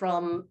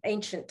from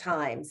ancient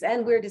times,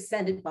 and we're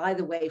descended, by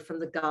the way, from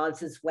the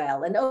gods as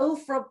well, and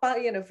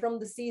from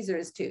the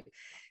Caesars too.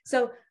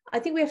 So I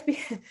think we have to be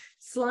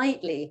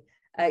slightly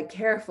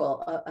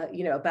careful,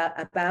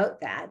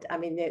 about that. I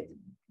mean,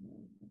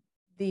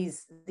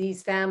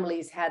 these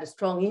families had a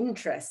strong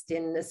interest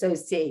in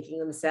associating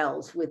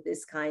themselves with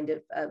this kind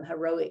of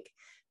heroic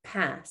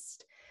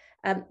past.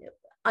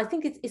 I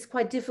think it's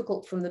quite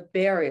difficult from the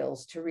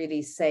burials to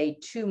really say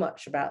too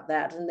much about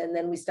that. And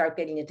then we start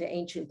getting into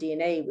ancient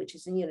DNA, which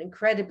is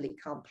incredibly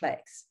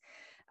complex.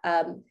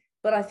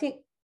 But I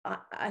think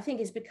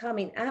it's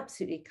becoming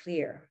absolutely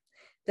clear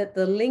that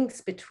the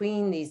links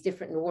between these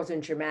different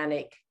Northern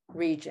Germanic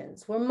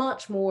regions were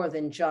much more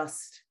than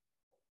just,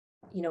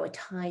 a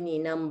tiny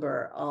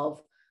number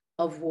of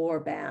war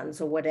bands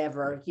or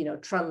whatever,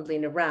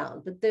 trundling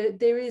around. But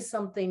there is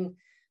something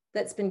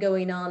that's been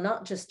going on,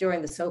 not just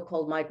during the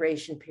so-called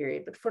migration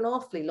period, but for an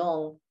awfully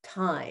long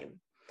time,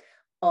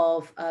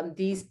 of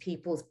these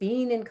peoples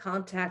being in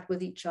contact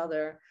with each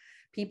other,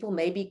 people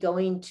maybe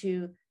going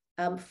to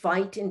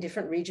fight in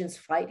different regions,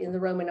 fight in the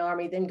Roman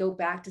army, then go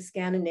back to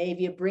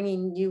Scandinavia,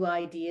 bringing new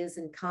ideas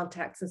and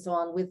contacts and so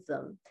on with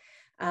them.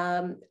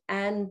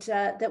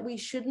 That we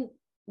shouldn't,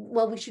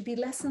 well, we should be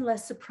less and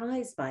less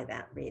surprised by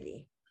that,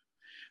 really.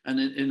 And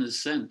in a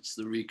sense,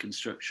 the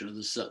reconstruction of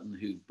the Sutton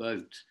Hoo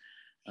boat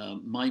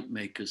might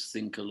make us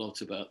think a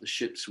lot about the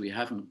ships we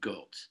haven't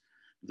got,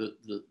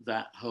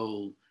 that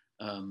whole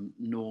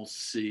North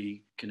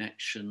Sea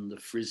connection, the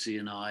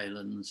Frisian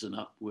Islands and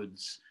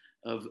upwards,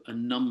 of a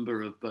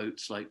number of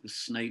boats like the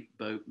Snape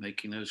boat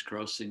making those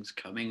crossings,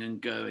 coming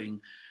and going.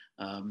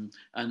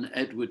 And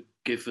Edward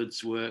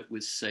Gifford's work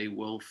with Say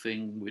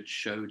Wolfing, which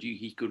showed you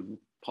he could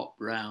pop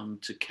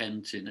round to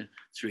Kent in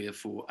 3 or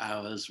 4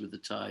 hours with the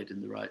tide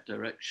in the right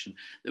direction.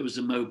 There was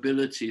a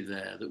mobility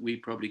there that we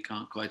probably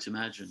can't quite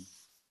imagine.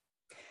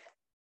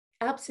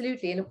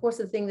 Absolutely. And of course,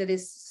 the thing that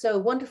is so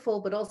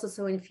wonderful, but also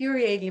so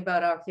infuriating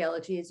about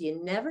archaeology is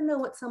you never know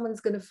what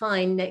someone's going to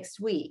find next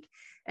week.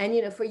 And,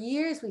 you know, for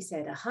years we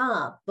said,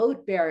 aha,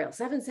 boat burial,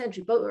 7th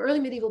century, early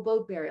medieval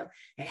boat burial.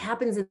 It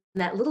happens in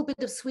that little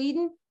bit of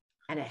Sweden,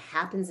 and it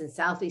happens in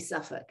Southeast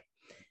Suffolk.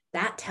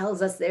 That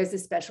tells us there's a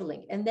special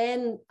link. And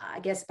then I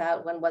guess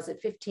about, when was it,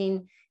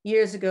 15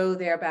 years ago,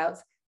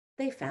 thereabouts,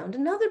 they found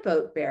another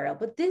boat burial,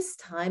 but this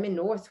time in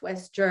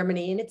Northwest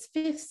Germany in its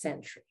 5th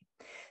century.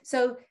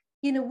 So,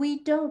 you know,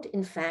 we don't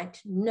in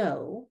fact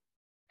know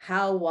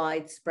how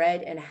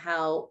widespread and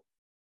how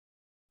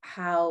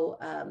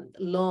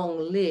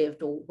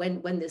long-lived, or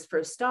when this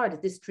first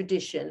started, this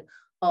tradition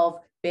of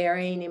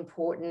burying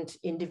important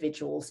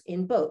individuals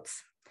in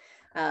boats.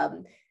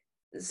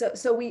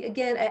 So we,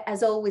 again,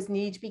 as always,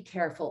 need to be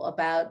careful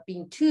about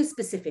being too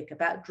specific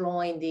about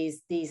drawing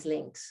these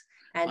links.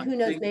 And who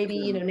knows, maybe,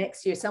 you know,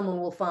 next year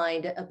someone will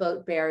find a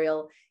boat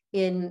burial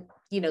in,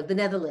 you know, the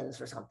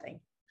Netherlands or something.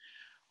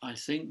 I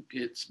think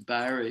it's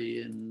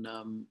Barry in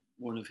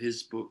one of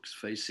his books,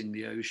 Facing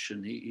the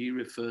Ocean. He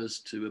refers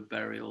to a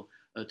burial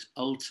at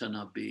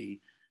Ultanaby.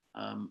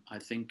 I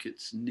think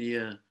it's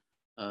near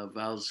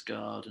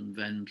Valsgard and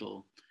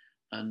Vendel.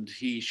 And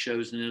he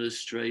shows an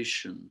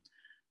illustration.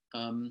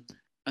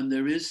 And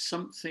there is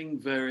something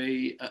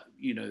very,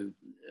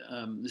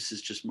 this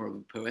is just more of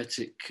a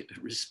poetic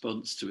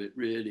response to it,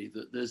 really,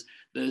 that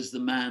there's the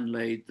man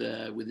laid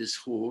there with his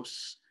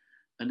horse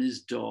and his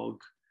dog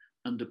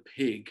and a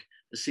pig.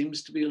 There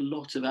seems to be a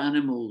lot of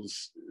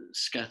animals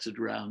scattered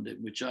around it,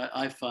 which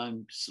I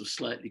find sort of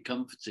slightly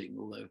comforting,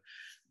 although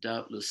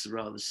doubtless a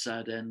rather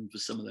sad end for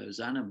some of those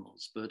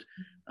animals. But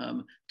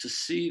to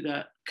see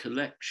that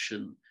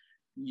collection,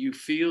 you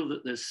feel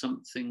that there's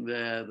something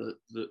there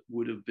that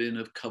would have been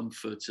of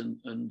comfort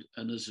and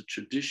as a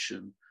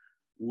tradition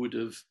would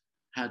have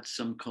had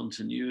some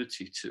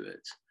continuity to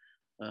it.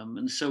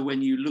 And so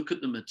when you look at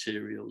the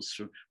materials,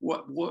 from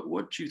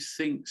what do you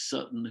think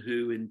Sutton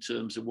Hoo, in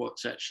terms of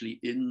what's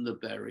actually in the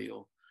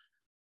burial,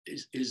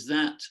 is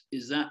that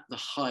the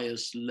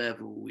highest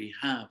level we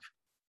have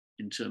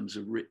in terms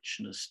of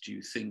richness, do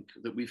you think,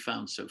 that we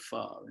found so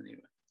far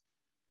anyway?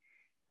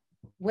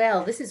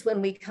 Well, this is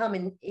when we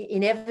come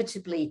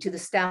inevitably to the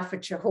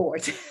Staffordshire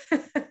hoard.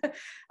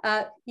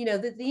 You know,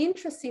 the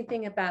interesting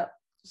thing about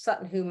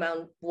Sutton Hoo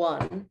Mound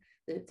 1,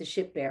 the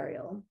ship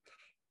burial,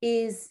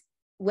 is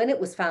when it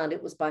was found,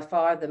 it was by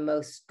far the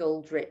most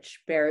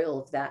gold-rich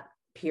burial of that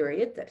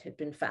period that had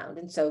been found.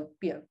 And so,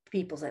 you know,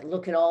 people said,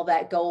 look at all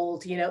that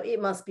gold, you know,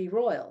 it must be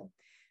royal.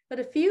 But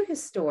a few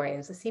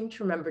historians, I seem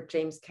to remember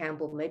James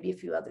Campbell, maybe a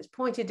few others,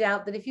 pointed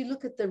out that if you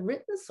look at the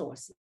written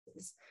sources,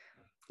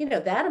 you know,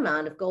 that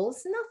amount of gold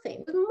is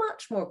nothing. There's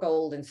much more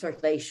gold in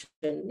circulation.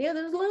 You know,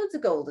 there's loads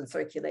of gold in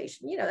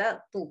circulation. You know,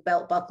 that little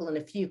belt buckle and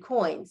a few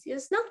coins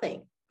is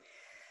nothing.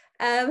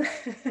 And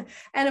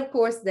of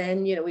course,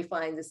 then, you know, we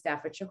find the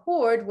Staffordshire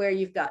hoard, where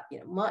you've got, you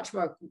know, much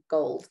more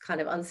gold,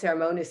 kind of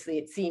unceremoniously,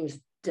 it seems,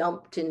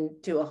 dumped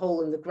into a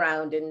hole in the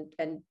ground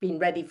and being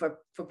ready for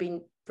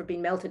being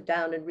melted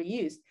down and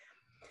reused.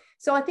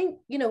 So I think,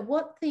 you know,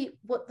 what the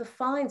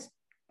finds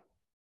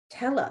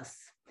tell us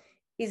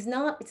is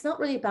it's not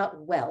really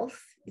about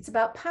wealth, it's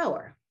about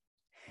power.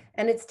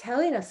 And it's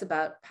telling us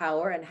about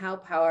power and how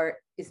power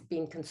is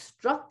being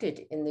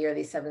constructed in the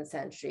early 7th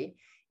century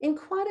in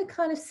quite a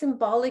kind of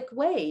symbolic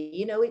way.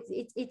 You know,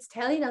 it's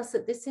telling us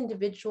that this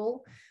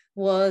individual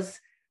was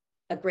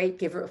a great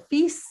giver of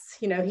feasts.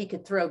 You know, he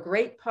could throw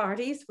great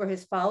parties for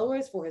his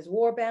followers, for his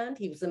war band.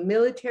 He was a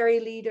military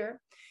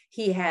leader.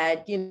 He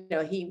had, you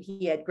know,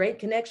 he had great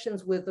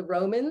connections with the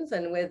Romans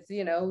and with,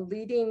 you know,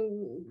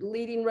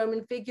 leading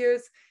Roman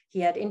figures. He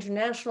had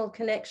international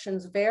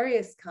connections,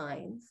 various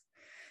kinds.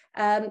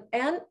 And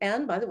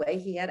by the way,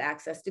 he had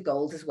access to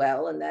gold as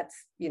well. And that's,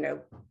 you know,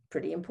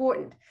 pretty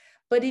important.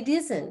 But it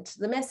isn't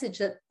the message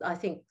that I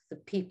think the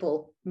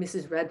people,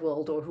 Mrs.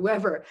 Redwold or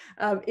whoever,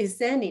 is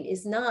sending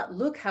is not,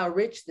 look how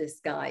rich this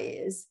guy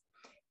is.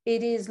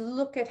 It is,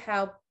 look at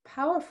how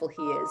powerful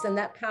he is. And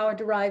that power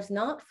derives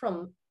not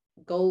from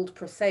gold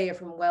per se or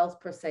from wealth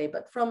per se,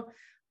 but from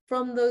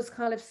those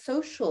kind of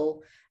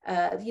social,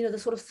 the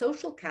sort of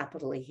social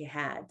capital he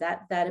had,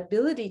 that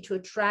ability to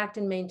attract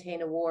and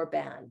maintain a war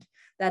band,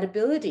 that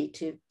ability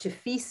to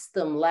feast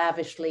them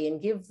lavishly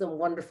and give them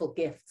wonderful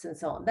gifts and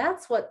so on.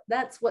 That's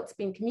what's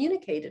been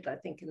communicated, I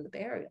think, in the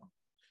burial.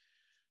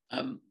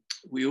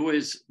 We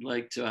always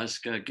like to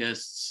ask our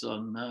guests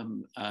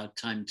on our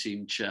Time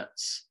Team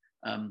chats,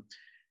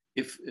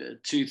 if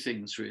two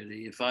things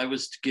really. If I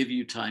was to give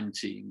you Time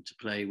Team to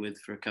play with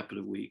for a couple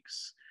of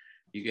weeks,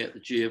 you get the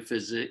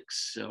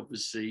geophysics,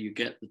 obviously you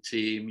get the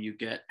team, you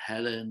get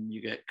Helen,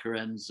 you get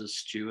Carenza,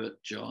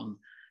 Stuart, John,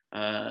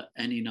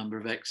 any number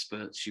of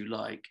experts you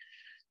like.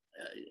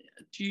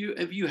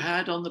 Have you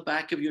had on the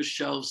back of your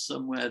shelves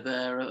somewhere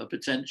there a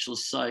potential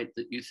site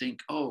that you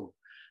think, oh,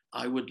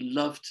 I would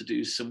love to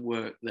do some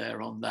work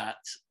there on that,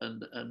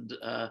 and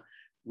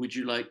would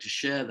you like to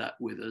share that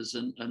with us?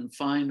 And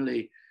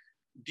finally,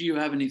 do you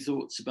have any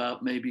thoughts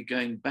about maybe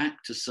going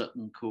back to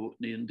Sutton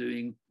Courtenay and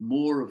doing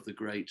more of the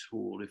Great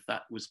Hall if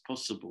that was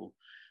possible?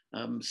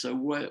 So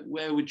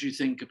where would you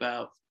think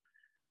about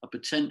a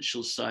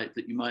potential site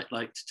that you might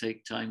like to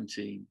take Time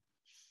Team?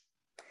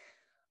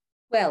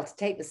 Well, to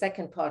take the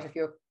second part of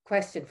your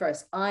question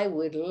first, I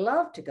would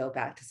love to go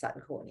back to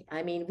Sutton Courtenay.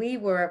 I mean, we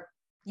were,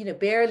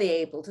 barely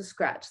able to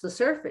scratch the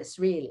surface,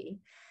 really.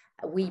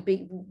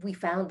 We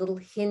found little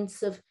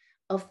hints of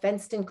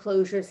fenced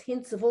enclosures,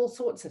 hints of all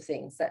sorts of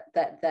things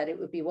that it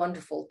would be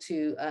wonderful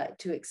to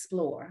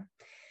explore.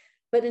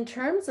 But in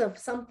terms of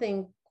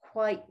something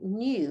quite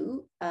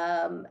new,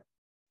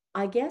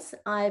 I guess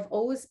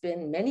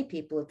many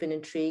people have been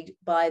intrigued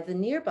by the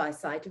nearby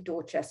site of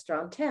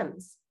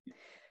Dorchester-on-Thames,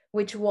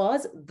 which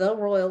was the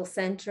royal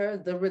centre,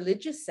 the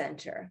religious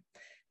centre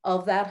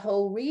of that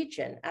whole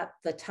region at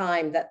the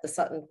time that the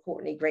Sutton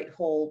Courtenay Great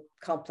Hall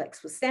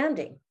complex was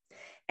standing.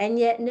 And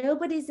yet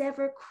nobody's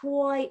ever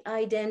quite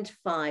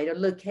identified or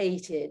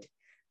located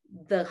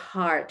the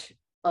heart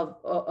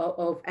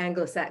of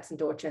Anglo-Saxon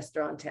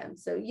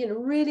Dorchester-on-Thames. So,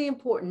 really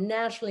important,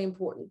 nationally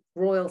important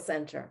royal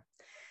centre.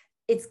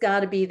 It's got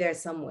to be there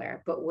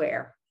somewhere, but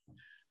where?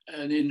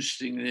 And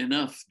interestingly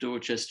enough,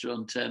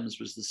 Dorchester-on-Thames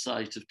was the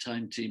site of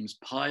Time Team's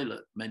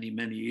pilot many,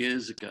 many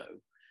years ago.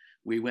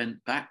 We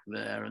went back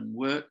there and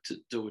worked at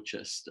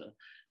Dorchester.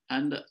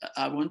 And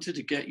I wanted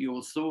to get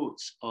your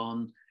thoughts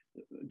on,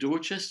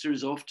 Dorchester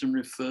is often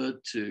referred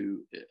to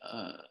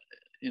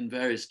in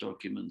various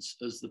documents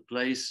as the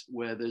place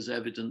where there's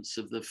evidence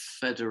of the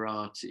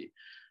foederati,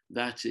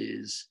 that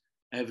is,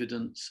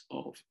 evidence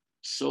of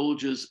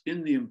soldiers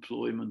in the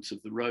employment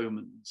of the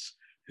Romans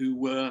who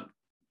were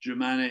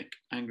Germanic,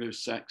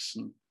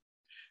 Anglo-Saxon,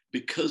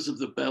 because of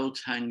the belt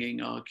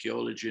hanging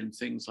archaeology and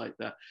things like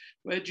that.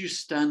 Where do you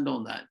stand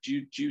on that?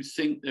 Do you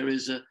think there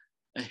is a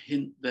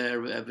hint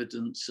there of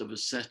evidence of a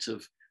set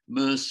of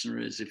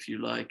mercenaries, if you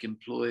like,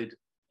 employed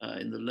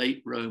in the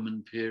late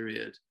Roman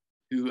period,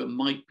 who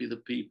might be the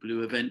people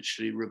who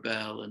eventually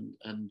rebel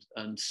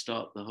and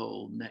start the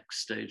whole next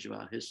stage of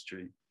our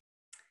history?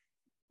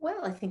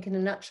 Well, I think in a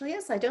nutshell,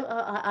 yes,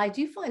 I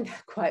do find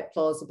that quite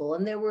plausible.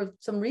 And there were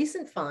some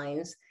recent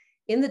finds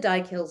in the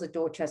Dyke Hills at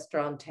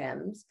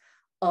Dorchester-on-Thames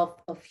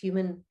of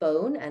human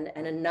bone and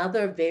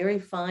another very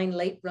fine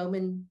late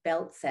Roman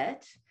belt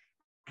set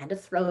and a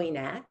throwing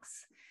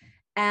axe.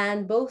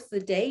 And both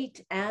the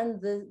date and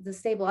the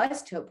stable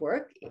isotope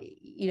work,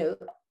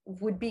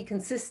 would be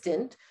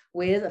consistent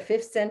with a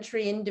 5th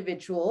century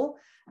individual,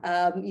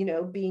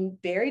 being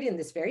buried in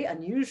this very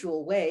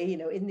unusual way,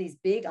 in these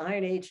big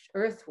Iron Age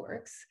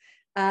earthworks.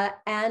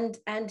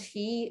 And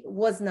he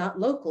was not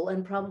local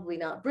and probably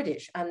not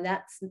British. And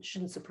that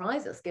shouldn't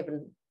surprise us,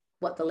 given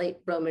what the late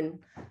Roman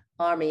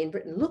army in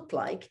Britain looked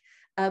like.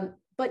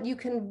 But you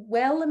can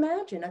well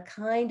imagine a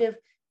kind of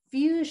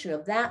fusion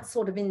of that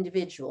sort of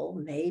individual,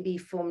 maybe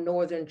from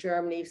Northern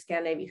Germany,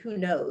 Scandinavia, who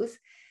knows,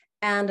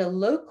 and a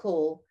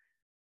local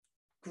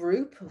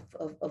group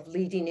of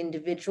leading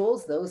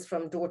individuals, those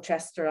from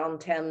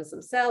Dorchester-on-Thames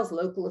themselves,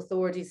 local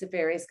authorities of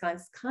various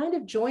kinds, kind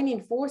of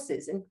joining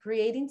forces and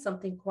creating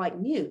something quite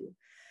new,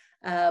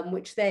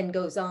 which then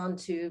goes on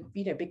to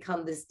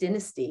become this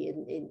dynasty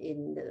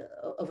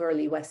of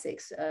early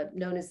Wessex,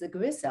 known as the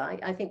Gewisse.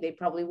 I think they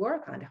probably were a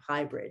kind of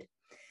hybrid.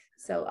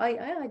 So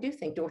I do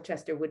think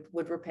Dorchester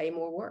would repay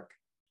more work.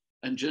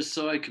 And just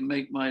so I can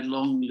make my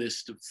long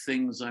list of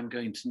things I'm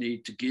going to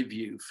need to give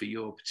you for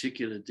your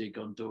particular dig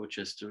on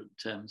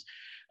Dorchester-on-Thames,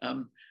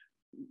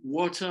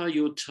 what are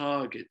your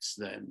targets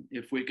then?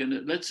 If we're going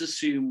to, let's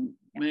assume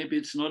maybe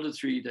it's not a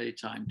 3-day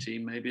Time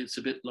Team, maybe it's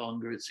a bit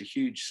longer, it's a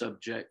huge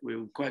subject,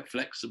 we're quite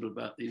flexible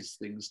about these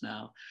things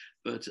now,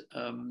 but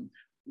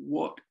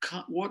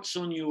what's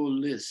on your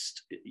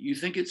list? You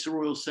think it's a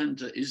royal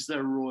centre, is there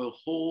a royal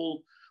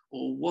hall,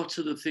 or what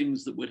are the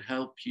things that would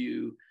help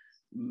you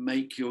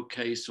make your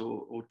case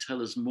or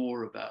tell us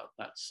more about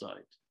that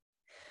site?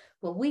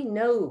 Well, we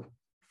know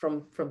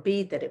from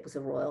Bede that it was a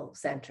royal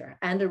centre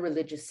and a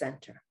religious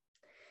centre.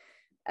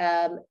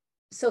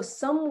 So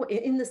somewhere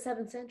in the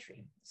 7th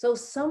century, so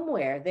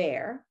somewhere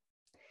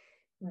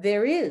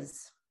there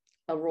is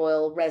a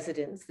royal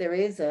residence, there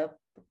is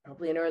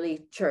probably an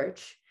early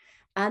church,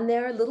 and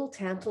there are little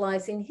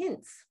tantalizing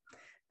hints.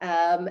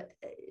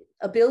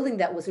 A building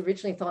that was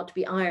originally thought to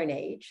be Iron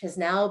Age has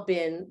now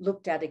been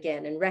looked at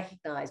again and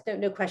recognized.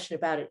 No question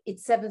about it.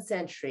 It's 7th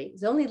century.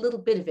 There's only a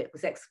little bit of it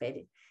was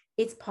excavated.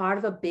 It's part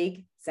of a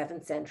big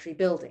 7th century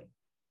building.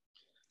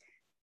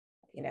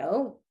 You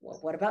know, well,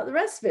 what about the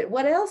rest of it?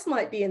 What else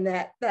might be in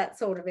that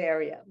sort of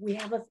area? We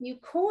have a few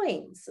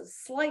coins,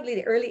 slightly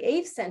the early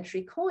 8th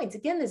century coins.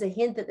 Again, there's a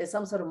hint that there's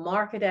some sort of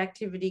market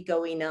activity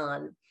going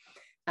on.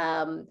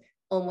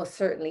 Almost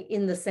certainly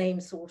in the same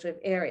sort of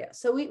area.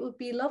 So it would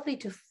be lovely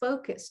to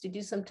focus, to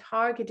do some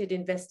targeted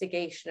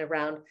investigation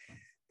around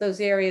those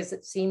areas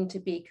that seem to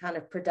be kind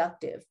of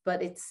productive.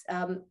 But it's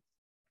a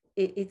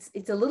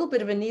little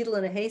bit of a needle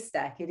in a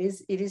haystack. It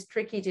is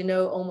tricky to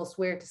know almost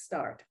where to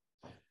start.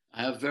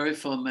 I have very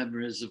fond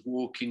memories of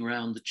walking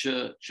around the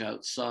church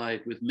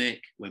outside with Mick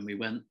when we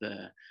went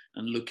there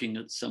and looking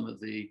at some of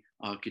the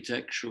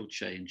architectural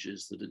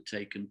changes that had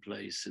taken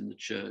place in the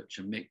church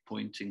and Mick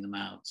pointing them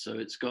out.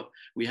 So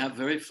we have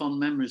very fond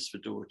memories for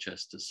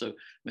Dorchester. So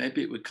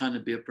maybe it would kind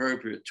of be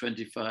appropriate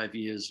 25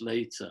 years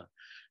later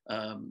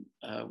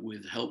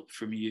with help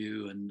from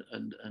you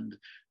and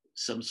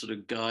some sort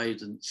of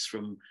guidance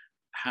from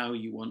how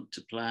you want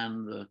to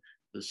plan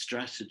the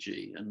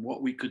strategy and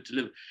what we could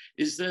deliver.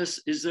 Is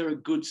there a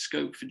good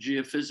scope for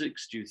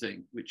geophysics, do you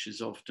think, which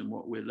is often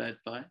what we're led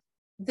by?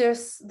 There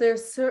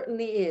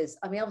certainly is.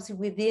 I mean, obviously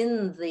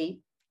within the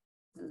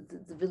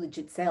village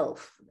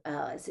itself,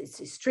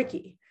 it's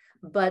tricky,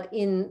 but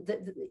in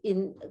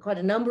quite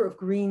a number of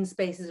green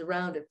spaces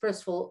around it,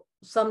 first of all,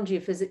 some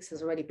geophysics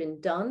has already been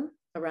done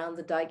around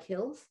the Dyke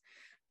Hills,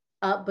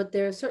 but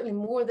there are certainly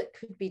more that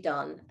could be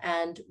done.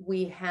 And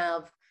we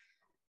have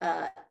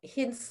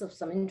hints of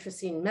some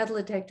interesting metal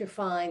detector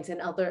finds and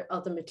other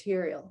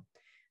material.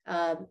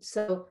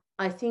 So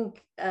I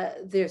think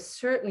there's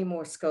certainly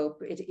more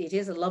scope. It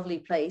is a lovely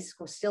place, of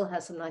course, still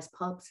has some nice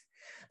pubs,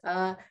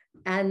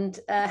 and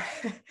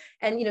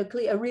you know,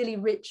 a really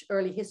rich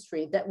early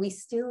history that we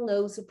still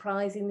know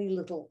surprisingly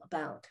little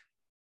about.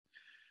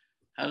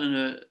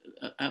 Helena,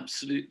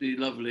 absolutely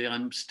lovely.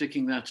 I'm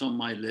sticking that on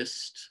my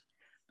list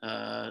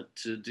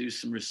to do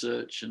some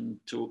research and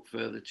talk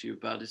further to you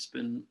about. It's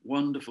been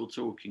wonderful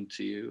talking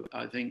to you.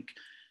 I think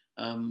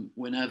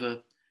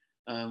whenever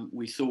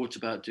we thought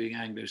about doing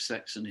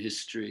Anglo-Saxon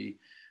history,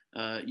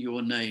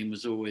 your name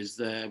was always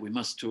there. We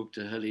must talk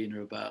to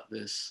Helena about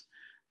this.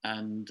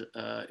 And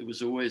it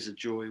was always a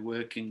joy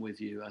working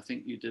with you. I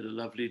think you did a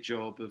lovely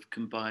job of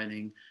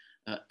combining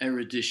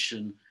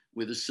erudition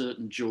with a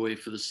certain joy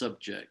for the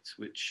subject,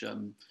 which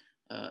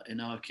in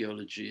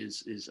archaeology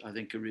is, I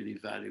think, a really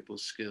valuable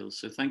skill.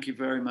 So thank you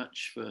very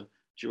much for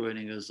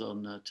joining us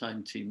on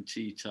Time Team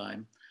Tea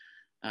Time.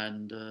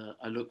 And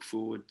I look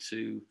forward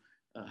to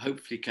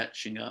hopefully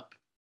catching up,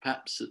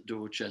 perhaps at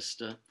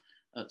Dorchester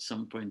at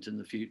some point in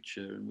the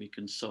future, and we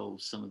can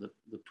solve some of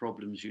the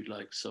problems you'd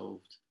like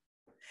solved.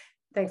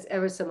 Thanks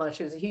ever so much.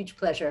 It was a huge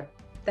pleasure.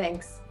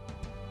 Thanks.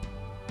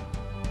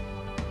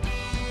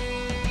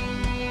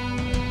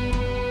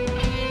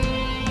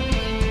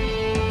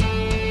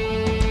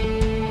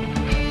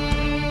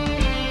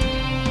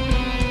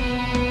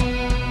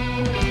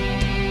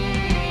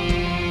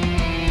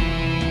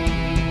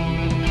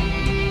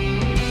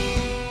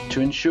 To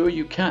ensure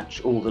you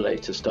catch all the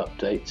latest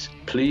updates,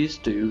 please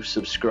do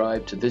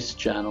subscribe to this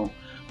channel,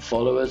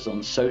 follow us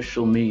on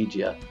social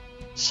media,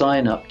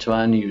 sign up to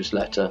our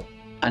newsletter,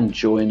 and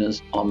join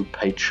us on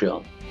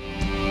Patreon.